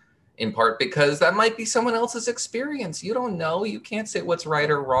 5. In part because that might be someone else's experience. You don't know. You can't say what's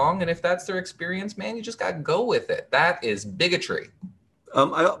right or wrong. And if that's their experience, man, you just got to go with it. That is bigotry.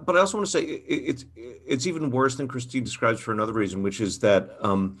 But I also want to say it's even worse than Christine describes for another reason, which is that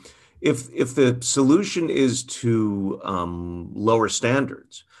if the solution is to lower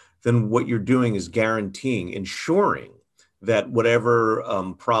standards, then what you're doing is ensuring that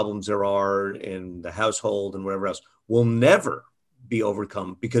whatever problems there are in the household and whatever else will never be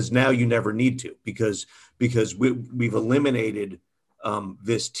overcome, because now you never need to, because we've eliminated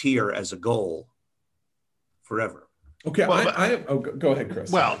this tier as a goal forever. Okay, well, go ahead, Chris.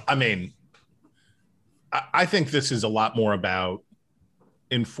 Well, I mean, I think this is a lot more about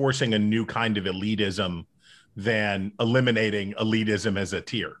enforcing a new kind of elitism than eliminating elitism as a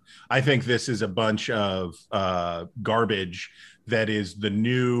tier. I think this is a bunch of garbage that is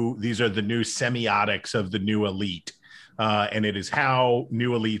these are the new semiotics of the new elite. And it is how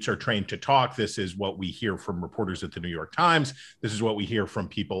new elites are trained to talk. This is what we hear from reporters at the New York Times. This is what we hear from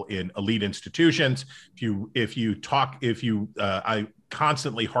people in elite institutions. I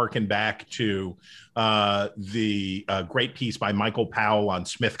constantly hearken back to the great piece by Michael Powell on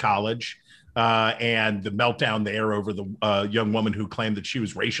Smith College, and the meltdown there over the young woman who claimed that she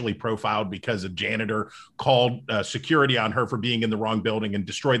was racially profiled because a janitor called security on her for being in the wrong building and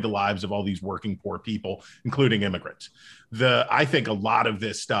destroyed the lives of all these working poor people, including immigrants. I think a lot of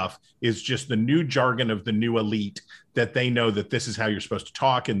this stuff is just the new jargon of the new elite, that they know that this is how you're supposed to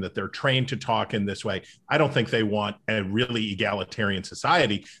talk and that they're trained to talk in this way. I don't think they want a really egalitarian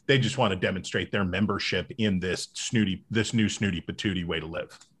society. They just want to demonstrate their membership in this new snooty patootie way to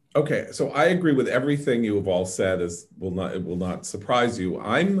live. Okay, so I agree with everything you have all said. It will not surprise you.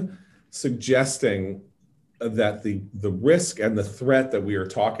 I'm suggesting that the risk and the threat that we are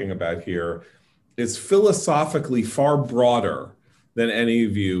talking about here is philosophically far broader than any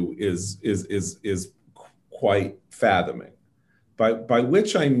of you is quite fathoming. By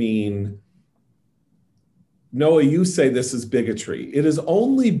which I mean, Noah, you say this is bigotry. It is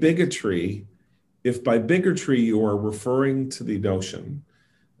only bigotry if by bigotry you are referring to the notion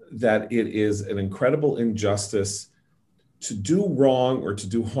that it is an incredible injustice to do wrong or to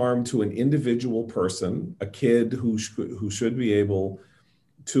do harm to an individual person, a kid who should be able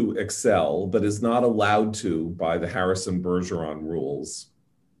to excel, but is not allowed to by the Harrison-Bergeron rules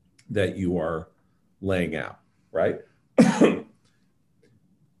that you are laying out, right?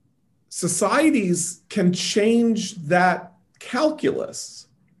 Societies can change that calculus.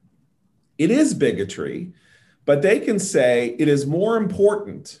 It is bigotry, but they can say it is more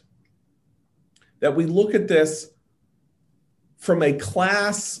important that we look at this from a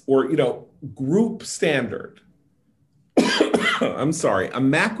class or group standard. I'm sorry, a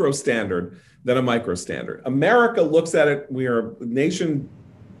macro standard than a micro standard. America looks at it, we are a nation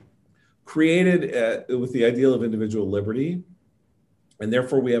created with the ideal of individual liberty, and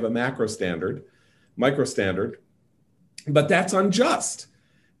therefore we have a micro standard, but that's unjust.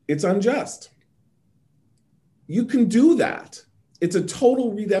 It's unjust. You can do that. It's a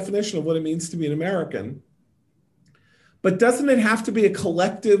total redefinition of what it means to be an American. But doesn't it have to be a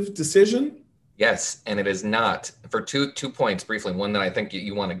collective decision? Yes, and it is not. For two points briefly, one that I think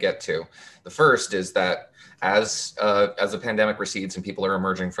you want to get to. The first is that as the pandemic recedes and people are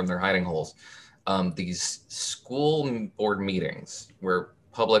emerging from their hiding holes, these school board meetings where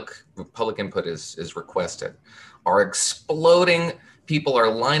public input is requested are exploding. People are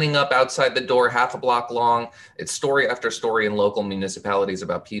lining up outside the door half a block long. It's story after story in local municipalities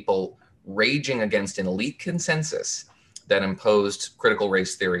about people raging against an elite consensus that imposed critical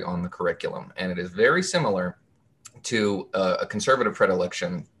race theory on the curriculum. And it is very similar to a conservative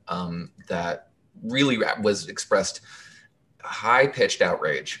predilection that really was expressed high-pitched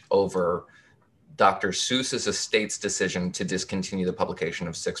outrage over Dr. Seuss's estate's decision to discontinue the publication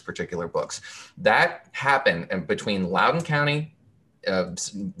of 6 particular books. That happened between Loudoun County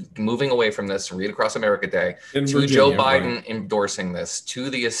moving away from this, Read Across America Day, in to Virginia, Joe Biden right, endorsing this, to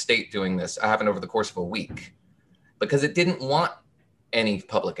the estate doing this, happened over the course of a week, because it didn't want any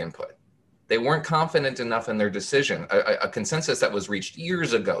public input. They weren't confident enough in their decision. A consensus that was reached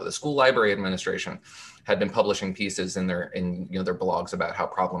years ago. The School Library Administration had been publishing pieces in their blogs about how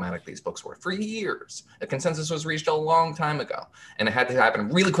problematic these books were for years. A consensus was reached a long time ago, and it had to happen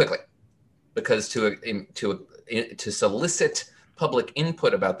really quickly, because to solicit public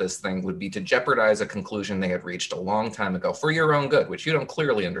input about this thing would be to jeopardize a conclusion they had reached a long time ago for your own good, which you don't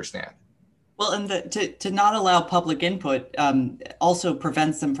clearly understand. Well, and to not allow public input also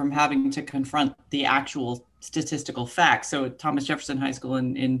prevents them from having to confront the actual statistical facts. So at Thomas Jefferson High School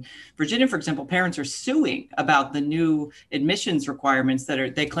in Virginia, for example, parents are suing about the new admissions requirements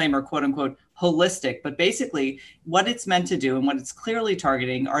that they claim are quote unquote holistic. But basically what it's meant to do and what it's clearly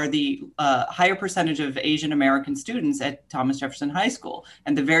targeting are the higher percentage of Asian American students at Thomas Jefferson High School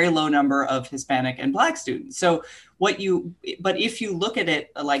and the very low number of Hispanic and Black students. So but if you look at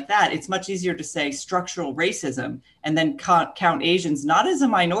it like that, it's much easier to say structural racism and then count Asians not as a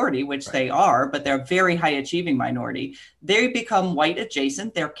minority, which they are, but they're a very high achieving minority. They become white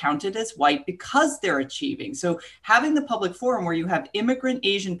adjacent. They're counted as white because they're achieving. So having the public forum where you have immigrant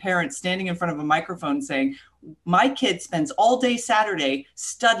Asian parents standing in front of a microphone saying, my kid spends all day Saturday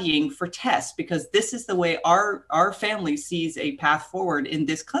studying for tests because this is the way our family sees a path forward in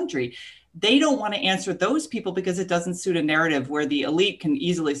this country. They don't want to answer those people because it doesn't suit a narrative where the elite can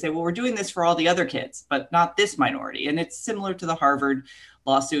easily say, well, we're doing this for all the other kids, but not this minority. And it's similar to the Harvard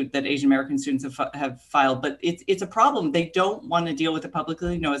lawsuit that Asian American students have filed, but it's a problem they don't want to deal with it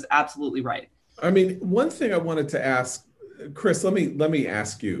publicly. No, is absolutely right. I mean, one thing I wanted to ask, Chris, let me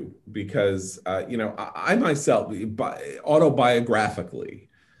ask you, because I myself, autobiographically,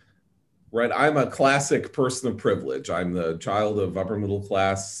 right, I'm a classic person of privilege. I'm the child of upper middle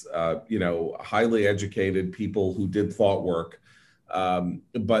class, highly educated people who did thought work.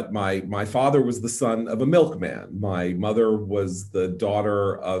 But my father was the son of a milkman. My mother was the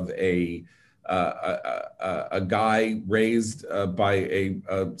daughter of a guy raised by a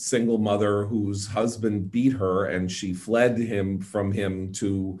single mother whose husband beat her, and she fled from him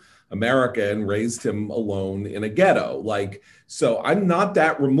to America and raised him alone in a ghetto. So I'm not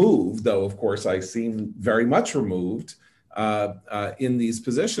that removed, though, of course, I seem very much removed in these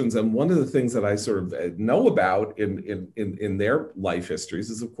positions. And one of the things that I sort of know about in their life histories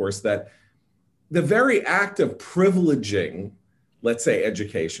is, of course, that the very act of privileging, let's say,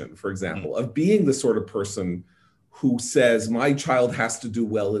 education, for example, of being the sort of person who says, my child has to do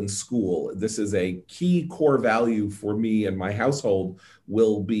well in school, this is a key core value for me and my household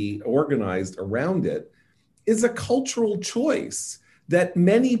will be organized around it, is a cultural choice that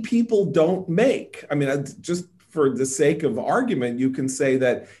many people don't make. I mean, just for the sake of argument, you can say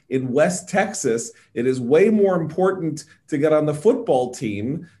that in West Texas, it is way more important to get on the football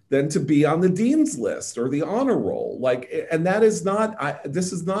team than to be on the dean's list or the honor roll. And that is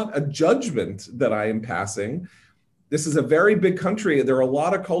this is not a judgment that I am passing. This is a very big country. There are a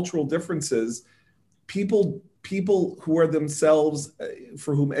lot of cultural differences. People who are themselves,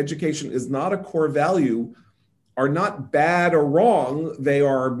 for whom education is not a core value, are not bad or wrong. They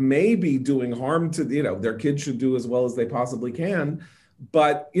are maybe doing harm to, their kids should do as well as they possibly can.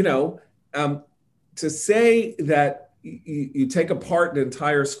 But, to say that you take apart an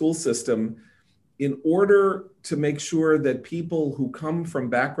entire school system in order to make sure that people who come from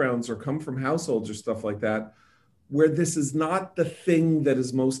backgrounds or come from households or stuff like that, where this is not the thing that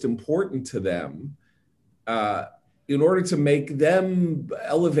is most important to them, in order to make them,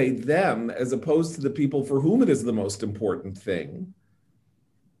 elevate them, as opposed to the people for whom it is the most important thing,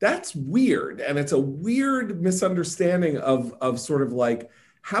 that's weird. And it's a weird misunderstanding of sort of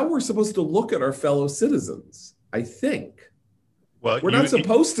how we're supposed to look at our fellow citizens, I think. Well, we're not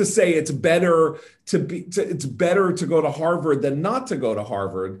supposed to say it's better to go to Harvard than not to go to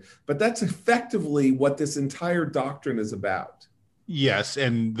Harvard, but that's effectively what this entire doctrine is about. Yes,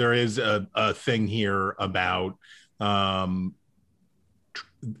 and there is a thing here about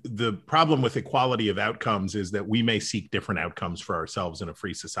the problem with equality of outcomes is that we may seek different outcomes for ourselves in a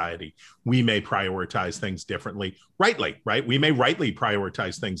free society. We may prioritize things differently, rightly, right? We may rightly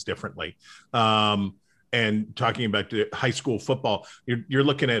prioritize things differently. And talking about the high school football, you're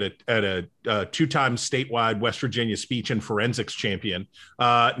looking at a two-time statewide West Virginia speech and forensics champion.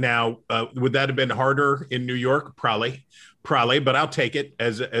 Now, would that have been harder in New York? Probably, but I'll take it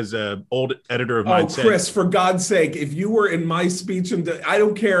as a old editor of mine. Oh, Chris, for God's sake, if you were in my speech, and I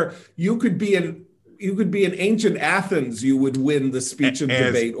don't care, you could be you could be in ancient Athens, you would win the speech and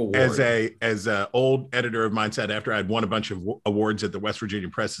debate award. As a old editor of mine said, after I'd won a bunch of awards at the West Virginia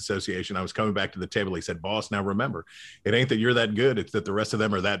Press Association, I was coming back to the table. He said, "Boss, now remember, it ain't that you're that good; it's that the rest of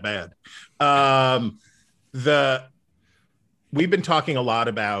them are that bad." We've been talking a lot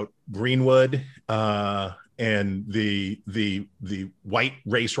about Greenwood and the white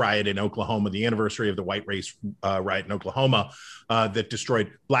race riot in Oklahoma, the anniversary of the white race riot in Oklahoma that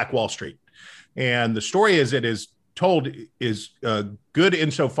destroyed Black Wall Street. And the story as it is told is good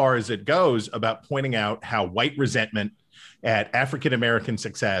insofar as it goes about pointing out how white resentment at African-American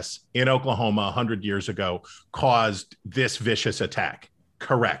success in Oklahoma 100 years ago caused this vicious attack.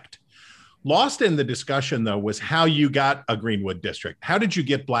 Correct. Lost in the discussion, though, was how you got a Greenwood district. How did you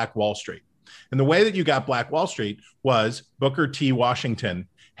get Black Wall Street? And the way that you got Black Wall Street was Booker T. Washington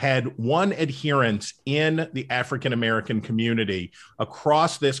had one adherence in the African-American community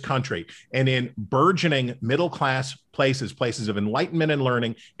across this country and in burgeoning middle-class places of enlightenment and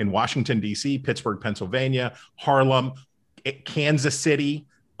learning in Washington, D.C., Pittsburgh, Pennsylvania, Harlem, Kansas City,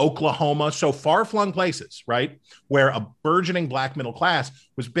 Oklahoma, so far-flung places, right, where a burgeoning Black middle class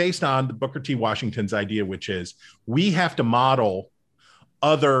was based on the Booker T. Washington's idea, which is we have to model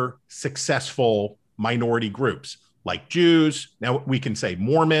other successful minority groups like Jews. Now we can say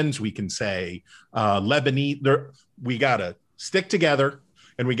Mormons, we can say Lebanese. We got to stick together,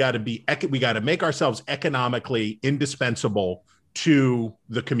 and we got to make ourselves economically indispensable to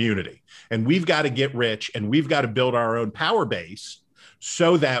the community. And we've got to get rich, and we've got to build our own power base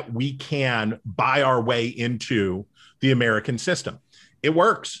so that we can buy our way into the American system. It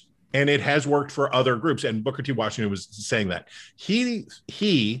works. And it has worked for other groups. And Booker T. Washington was saying that. He,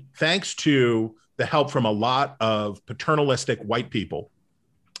 thanks to the help from a lot of paternalistic white people,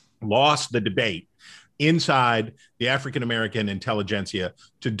 lost the debate inside the African-American intelligentsia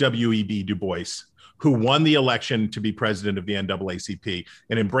to W.E.B. Du Bois, who won the election to be president of the NAACP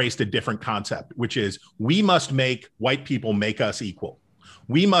and embraced a different concept, which is we must make white people make us equal.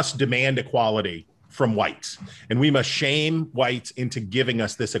 We must demand equality from whites, and we must shame whites into giving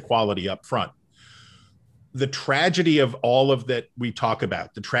us this equality up front. The tragedy of all of that we talk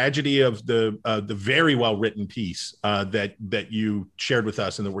about, the tragedy of the very well-written piece that you shared with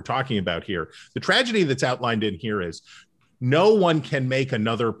us and that we're talking about here, the tragedy that's outlined in here is no one can make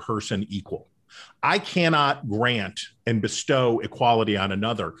another person equal. I cannot grant and bestow equality on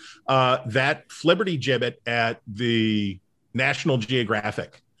another. That Flibberty Gibbet at the National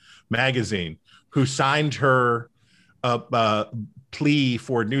Geographic magazine, who signed her plea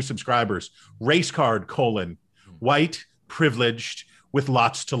for new subscribers, race card, white, privileged, with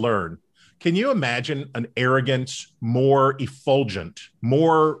lots to learn. Can you imagine an arrogance more effulgent,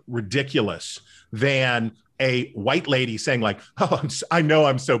 more ridiculous than a white lady saying like, oh, I know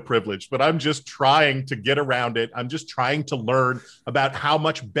I'm so privileged, but I'm just trying to get around it. I'm just trying to learn about how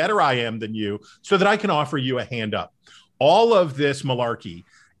much better I am than you so that I can offer you a hand up. All of this malarkey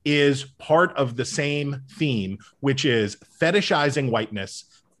is part of the same theme, which is fetishizing whiteness,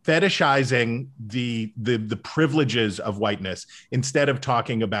 fetishizing the privileges of whiteness, instead of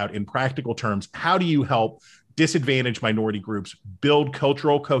talking about, in practical terms, how do you help disadvantaged minority groups build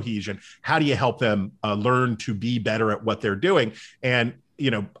cultural cohesion? How do you help them learn to be better at what they're doing? And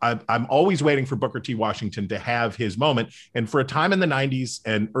I'm always waiting for Booker T. Washington to have his moment. And for a time in the 90s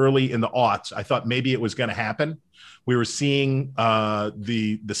and early in the aughts, I thought maybe it was going to happen. We were seeing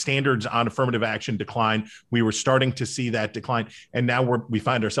the standards on affirmative action decline. We were starting to see that decline. And now we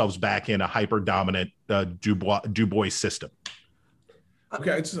find ourselves back in a hyper-dominant Du Bois system.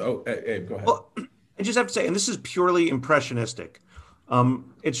 Okay, Abe, go ahead. Well, I just have to say, and this is purely impressionistic,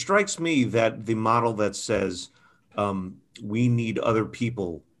 it strikes me that the model that says we need other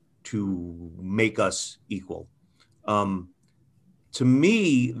people to make us equal, to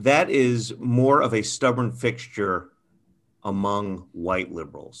me, that is more of a stubborn fixture among white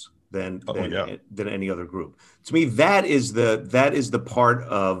liberals than any other group. To me, that is the part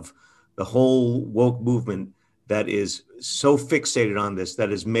of the whole woke movement that is so fixated on this, that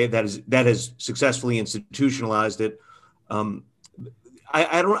has successfully institutionalized it.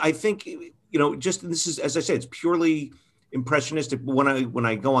 I think just this is, as I say, it's purely impressionistic. When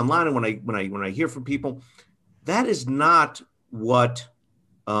I go online and when I hear from people, that is not what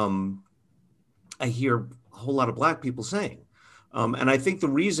I hear a whole lot of Black people saying. And I think the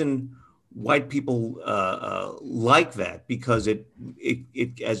reason white people like that, because it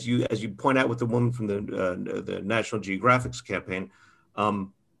as you point out with the woman from the National Geographic's campaign,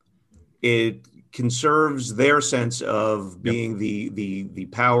 it conserves their sense of being the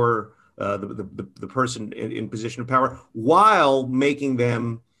power, the person in position of power, while making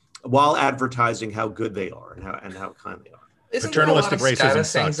them while advertising how good they are and how kind they are. Isn't paternalistic there a lot of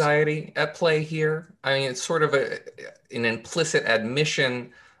status anxiety at play here? I mean, it's sort of an implicit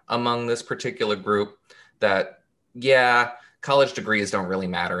admission among this particular group that, yeah, college degrees don't really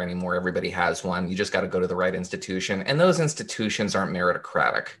matter anymore. Everybody has one. You just got to go to the right institution. And those institutions aren't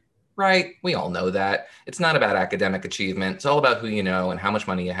meritocratic, right? We all know that. It's not about academic achievement. It's all about who you know and how much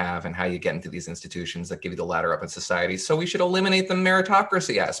money you have and how you get into these institutions that give you the ladder up in society. So we should eliminate the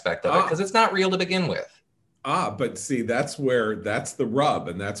meritocracy aspect of it because it's not real to begin with. But see, that's the rub,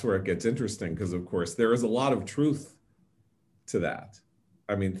 and that's where it gets interesting, because of course there is a lot of truth to that.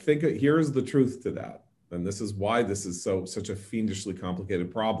 I mean, here's the truth to that. And this is why this is such a fiendishly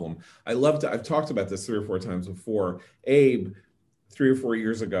complicated problem. I've talked about this 3 or 4 times before. Abe, 3 or 4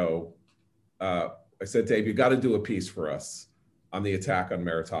 years ago, I said to Abe, you got to do a piece for us on the attack on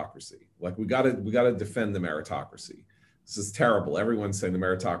meritocracy. Like we got to defend the meritocracy. This is terrible. Everyone's saying the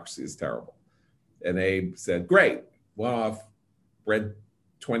meritocracy is terrible. And Abe said, great, went off, read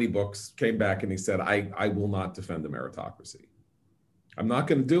 20 books, came back, and he said, I will not defend the meritocracy. I'm not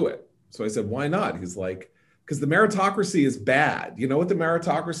going to do it. So I said, why not? He's like, because the meritocracy is bad. You know what the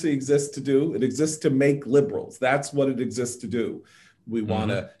meritocracy exists to do? It exists to make liberals. That's what it exists to do. We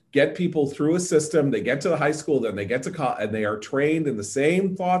want to get people through a system. They get to the high school, then they get to college, and they are trained in the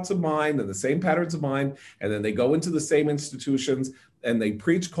same thoughts of mind and the same patterns of mind. And then they go into the same institutions and they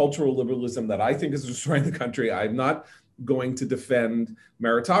preach cultural liberalism that I think is destroying the country. I'm not going to defend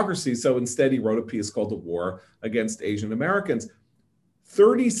meritocracy. So instead, he wrote a piece called The War Against Asian Americans.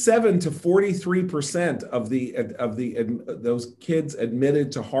 37 to 43% of those kids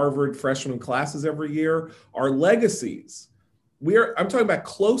admitted to Harvard freshman classes every year are legacies. I'm talking about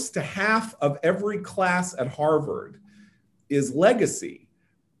close to half of every class at Harvard is legacy.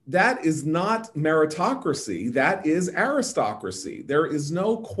 That is not meritocracy, that is aristocracy. There is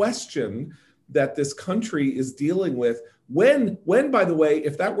no question that this country is dealing with. When, by the way,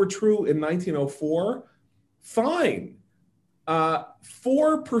 if that were true in 1904, fine.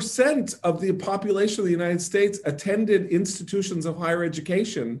 4% of the population of the United States attended institutions of higher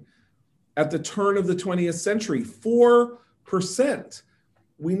education at the turn of the 20th century. 4%.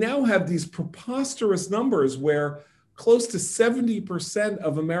 We now have these preposterous numbers where close to 70%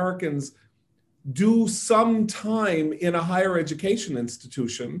 of Americans do some time in a higher education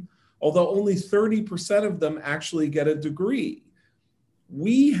institution, although only 30% of them actually get a degree.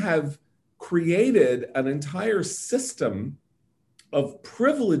 We have created an entire system of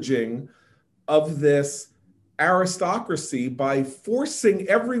privileging of this aristocracy by forcing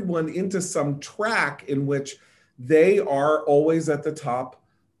everyone into some track in which they are always at the top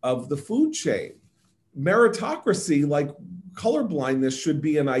of the food chain. Meritocracy, like colorblindness, should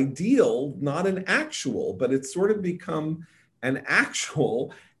be an ideal, not an actual, but it's sort of become an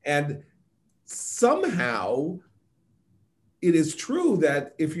actual. And somehow it is true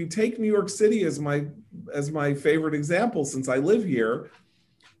that if you take New York City as my favorite example, since I live here,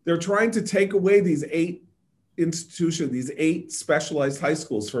 they're trying to take away these 8 institutions, these 8 specialized high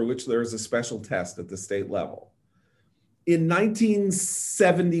schools for which there is a special test at the state level. In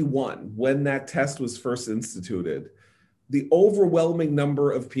 1971, when that test was first instituted, the overwhelming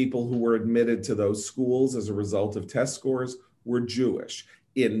number of people who were admitted to those schools as a result of test scores were Jewish.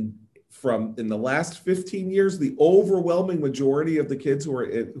 In the last 15 years, the overwhelming majority of the kids who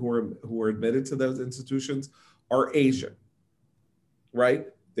are admitted to those institutions are Asian, right?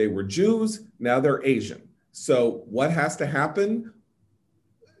 They were Jews, now they're Asian. So what has to happen?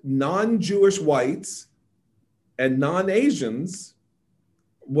 Non-Jewish whites and non-Asians,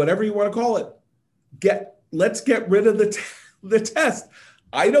 whatever you want to call it, let's get rid of the test.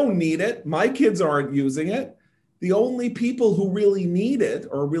 I don't need it. My kids aren't using it. The only people who really need it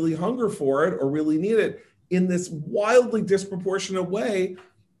or really hunger for it or really need it in this wildly disproportionate way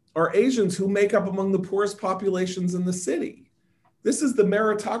are Asians, who make up among the poorest populations in the city. This is the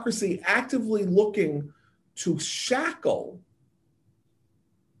meritocracy actively looking to shackle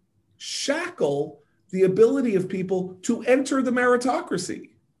the ability of people to enter the meritocracy.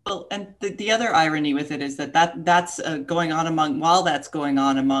 Well, and the other irony with it is that's going on while that's going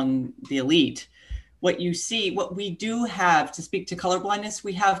on among the elite. What we do have, to speak to colorblindness,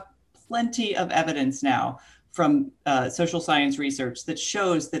 we have plenty of evidence now from social science research that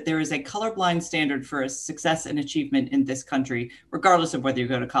shows that there is a colorblind standard for success and achievement in this country, regardless of whether you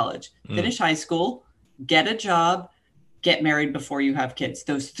go to college. Finish high school, get a job, get married before you have kids.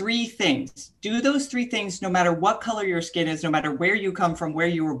 Those 3 things. Do those 3 things no matter what color your skin is, no matter where you come from, where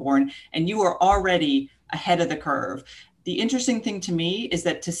you were born, and you are already ahead of the curve. The interesting thing to me is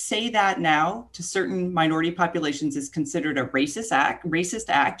that to say that now to certain minority populations is considered a racist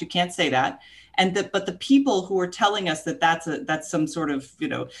act. You can't say that. But the people who are telling us that that's some sort of,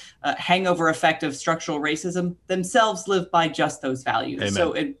 hangover effect of structural racism themselves live by just those values. Amen.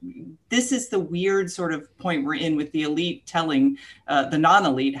 So this is the weird sort of point we're in with the elite telling the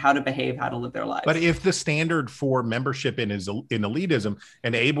non-elite how to behave, how to live their lives. But if the standard for membership in elitism,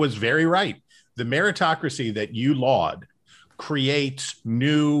 and Abe was very right, the meritocracy that you laud creates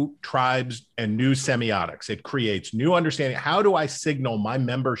new tribes and new semiotics. It creates new understanding. How do I signal my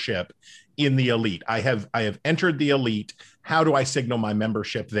membership in the elite? I have entered the elite. How do I signal my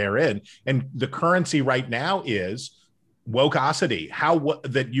membership therein? And the currency right now is wokeosity.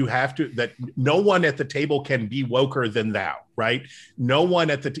 That no one at the table can be woker than thou, right? No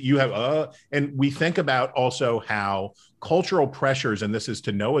one and we think about also how cultural pressures, and this is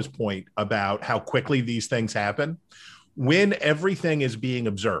to Noah's point about how quickly these things happen, when everything is being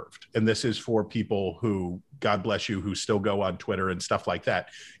observed, and this is for people who, God bless you, who still go on Twitter and stuff like that.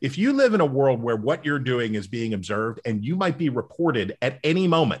 If you live in a world where what you're doing is being observed and you might be reported at any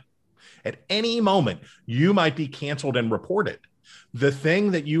moment, you might be canceled and reported. The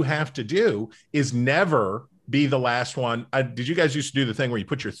thing that you have to do is never be the last one. Did you guys used to do the thing where you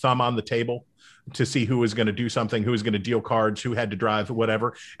put your thumb on the table to see who was going to do something, who was going to deal cards, who had to drive,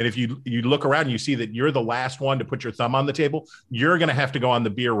 whatever? And if you look around and you see that you're the last one to put your thumb on the table, you're going to have to go on the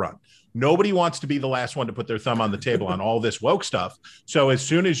beer run. Nobody wants to be the last one to put their thumb on the table on all this woke stuff. So as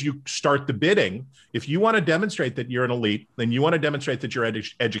soon as you start the bidding, if you want to demonstrate that you're an elite, then you want to demonstrate that you're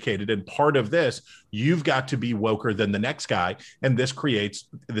educated. And part of this, you've got to be woker than the next guy. And this creates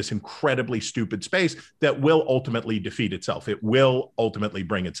this incredibly stupid space that will ultimately defeat itself. It will ultimately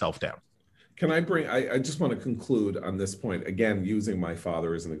bring itself down. I just want to conclude on this point, again, using my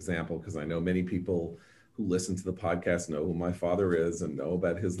father as an example, because I know many people who listen to the podcast know who my father is and know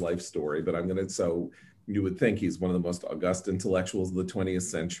about his life story. But so you would think he's one of the most august intellectuals of the 20th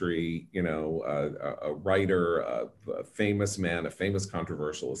century, a writer, a famous man, a famous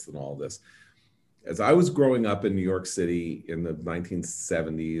controversialist and all this. As I was growing up in New York City in the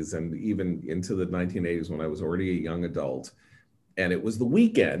 1970s and even into the 1980s when I was already a young adult, and it was the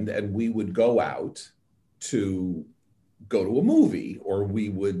weekend and we would go out to go to a movie, or we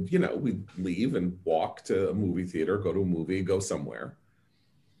would, we'd leave and walk to a movie theater, go to a movie, go somewhere.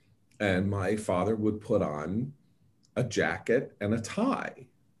 And my father would put on a jacket and a tie.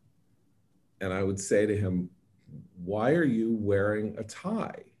 And I would say to him, "Why are you wearing a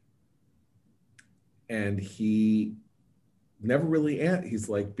tie?" And he never really answered. He's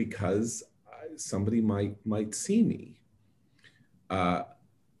like, "Because somebody might see me." I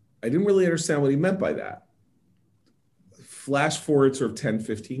didn't really understand what he meant by that. Flash forward sort of 10,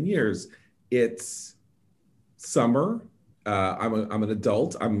 15 years, it's summer. I'm an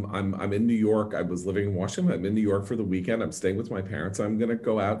adult. I'm in New York. I was living in Washington. I'm in New York for the weekend. I'm staying with my parents. I'm going to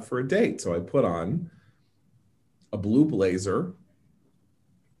go out for a date. So I put on a blue blazer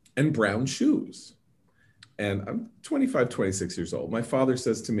and brown shoes. And I'm 25, 26 years old. My father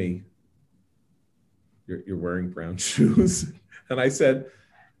says to me, you're wearing brown shoes? And I said,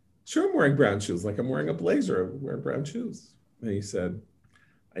 "Sure, I'm wearing brown shoes. Like I'm wearing a blazer. I'm wearing brown shoes." And he said,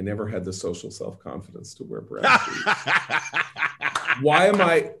 "I never had the social self-confidence to wear brown shoes."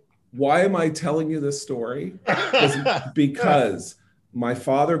 Why am I telling you this story? Because my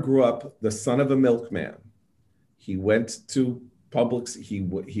father grew up the son of a milkman. He went to he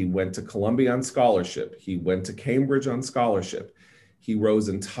went to Columbia on scholarship. He went to Cambridge on scholarship. He rose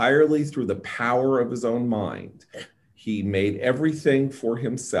entirely through the power of his own mind. He made everything for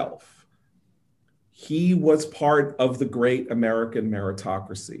himself. He was part of the great American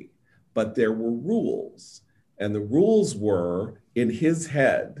meritocracy, but there were rules. And the rules were in his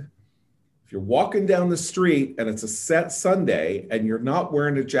head. If you're walking down the street and it's a set Sunday and you're not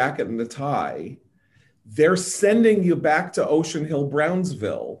wearing a jacket and a tie, they're sending you back to Ocean Hill,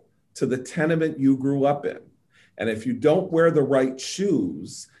 Brownsville, to the tenement you grew up in. And if you don't wear the right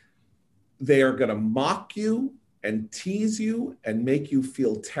shoes, they are going to mock you and tease you and make you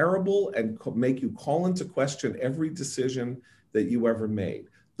feel terrible and make you call into question every decision that you ever made.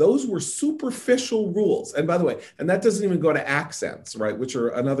 Those were superficial rules. And by the way, and that doesn't even go to accents, right? Which are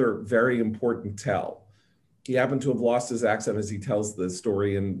another very important tell. He happened to have lost his accent as he tells the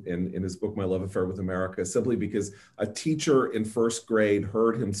story in his book, My Love Affair with America, simply because a teacher in first grade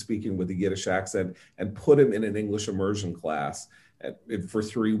heard him speaking with a Yiddish accent and put him in an English immersion class for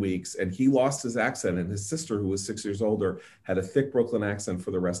 3 weeks. And he lost his accent, and his sister, who was 6 years older, had a thick Brooklyn accent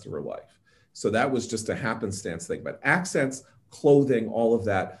for the rest of her life. So that was just a happenstance thing. But accents, clothing, all of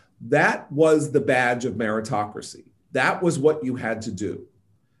that, that was the badge of meritocracy. That was what you had to do.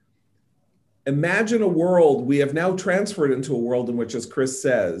 Imagine a world, we have now transferred into a world in which, as Chris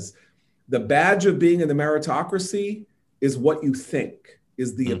says, the badge of being in the meritocracy is what you think,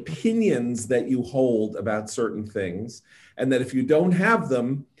 is the opinions that you hold about certain things. And that if you don't have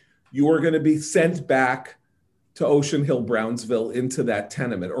them, you are going to be sent back to Ocean Hill, Brownsville, into that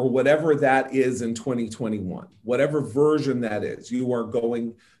tenement, or whatever that is in 2021, whatever version that is. You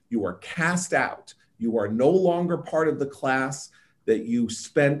are cast out. You are no longer part of the class that you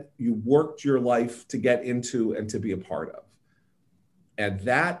worked your life to get into and to be a part of. And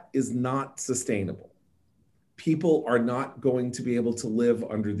that is not sustainable. People are not going to be able to live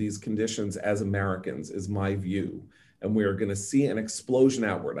under these conditions as Americans, is my view. And we are going to see an explosion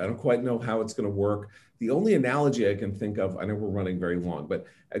outward. I don't quite know how it's going to work. The only analogy I can think of, I know we're running very long, but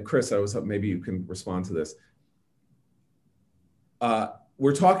Chris, I was hoping maybe you can respond to this.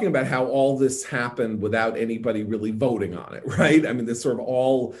 We're talking about how all this happened without anybody really voting on it, right? I mean, this sort of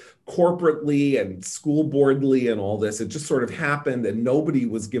all corporately and school boardly and all this, it just sort of happened and nobody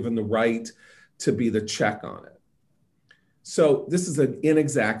was given the right to be the check on it. So this is an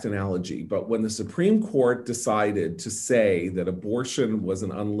inexact analogy, but when the Supreme Court decided to say that abortion was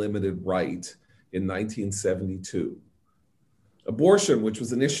an unlimited right in 1972, abortion, which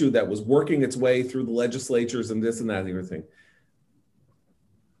was an issue that was working its way through the legislatures and this and that and everything,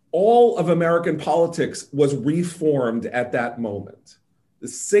 all of American politics was reformed at that moment. The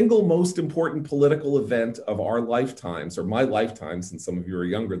single most important political event of our lifetimes, or my lifetime, since some of you are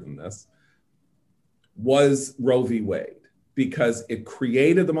younger than this, was Roe v. Wade, because it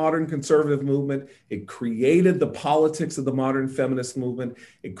created the modern conservative movement. It created the politics of the modern feminist movement.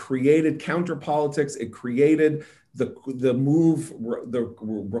 It created counter politics. It created the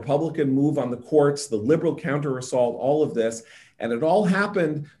Republican move on the courts, the liberal counter assault, all of this. And it all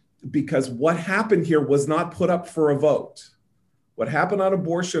happened because what happened here was not put up for a vote. What happened on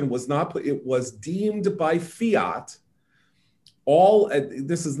abortion was not it was deemed by fiat.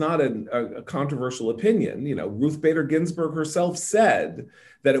 This is not a controversial opinion. You know, Ruth Bader Ginsburg herself said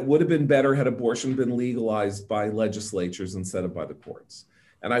that it would have been better had abortion been legalized by legislatures instead of by the courts.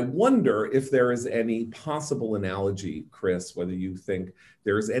 And I wonder if there is any possible analogy, Chris, whether you think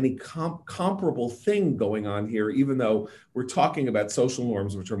there is any comparable thing going on here, even though we're talking about social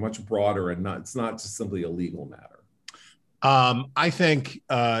norms, which are much broader and it's not just simply a legal matter. I think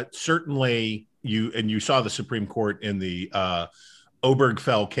certainly you saw the Supreme Court in the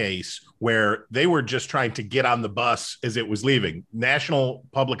Obergefell case, where they were just trying to get on the bus as it was leaving. National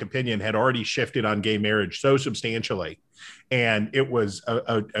public opinion had already shifted on gay marriage so substantially, and it was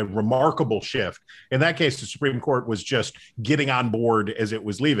a remarkable shift. In that case, the Supreme Court was just getting on board as it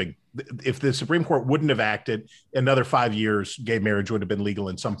was leaving. If the Supreme Court wouldn't have acted, another 5 years, gay marriage would have been legal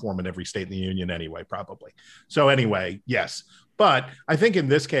in some form in every state in the union anyway, probably. So anyway, yes. But I think in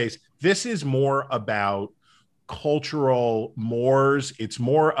this case, this is more about cultural mores. It's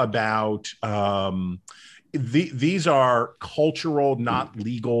more about these are cultural, not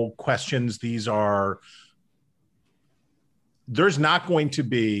legal questions. There's not going to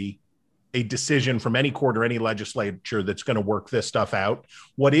be a decision from any court or any legislature that's going to work this stuff out.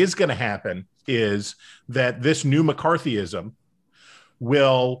 What is going to happen is that this new McCarthyism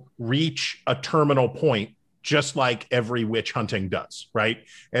will reach a terminal point, just like every witch hunting does, right?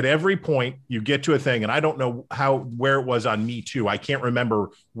 At every point you get to a thing, and I don't know where it was on Me Too. I can't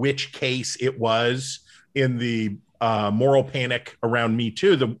remember which case it was in the moral panic around Me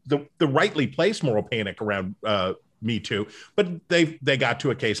Too, the rightly placed moral panic around Me Too, but they got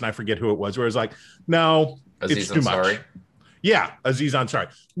to a case, and I forget who it was, where it was like, no, it's too much. Yeah, Aziz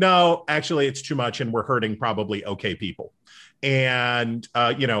Ansari. No, actually, it's too much, and we're hurting probably okay people. And,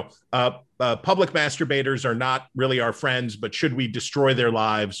 public masturbators are not really our friends, but should we destroy their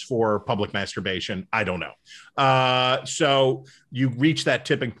lives for public masturbation? I don't know. So you reach that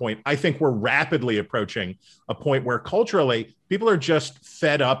tipping point. I think we're rapidly approaching a point where culturally people are just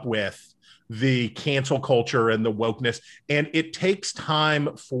fed up with the cancel culture and the wokeness. And it takes time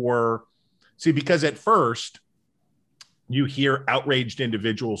because at first you hear outraged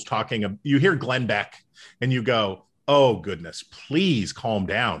individuals you hear Glenn Beck and you go, oh goodness, please calm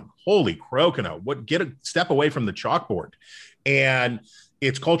down. Holy crocono, get a step away from the chalkboard. And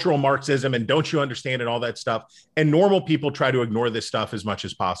it's cultural Marxism and don't you understand and all that stuff. And normal people try to ignore this stuff as much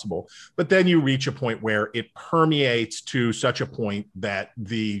as possible. But then you reach a point where it permeates to such a point that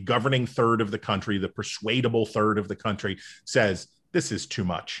the governing third of the country, the persuadable third of the country says, this is too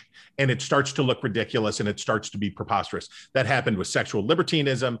much. And it starts to look ridiculous and it starts to be preposterous. That happened with sexual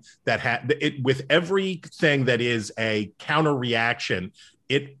libertinism, with everything that is a counter reaction.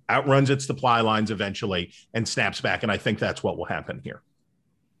 it outruns its supply lines eventually and snaps back. And I think that's what will happen here.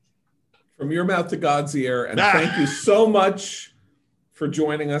 From your mouth to God's ear. And thank you so much for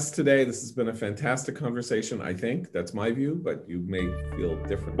joining us today. This has been a fantastic conversation. I think that's my view, but you may feel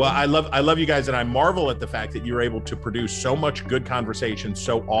different. Well, I love you guys, and I marvel at the fact that you're able to produce so much good conversation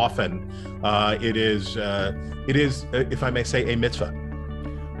so often. It is, if I may say, a mitzvah.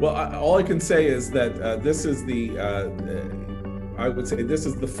 Well, all I can say is that this is I would say this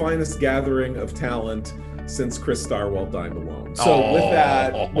is the finest gathering of talent since Chris Starwell dined alone. So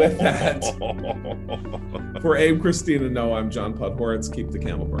with that, for Abe, Christina, no, I'm John Podhoretz. Keep the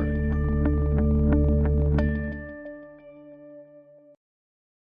camel burning.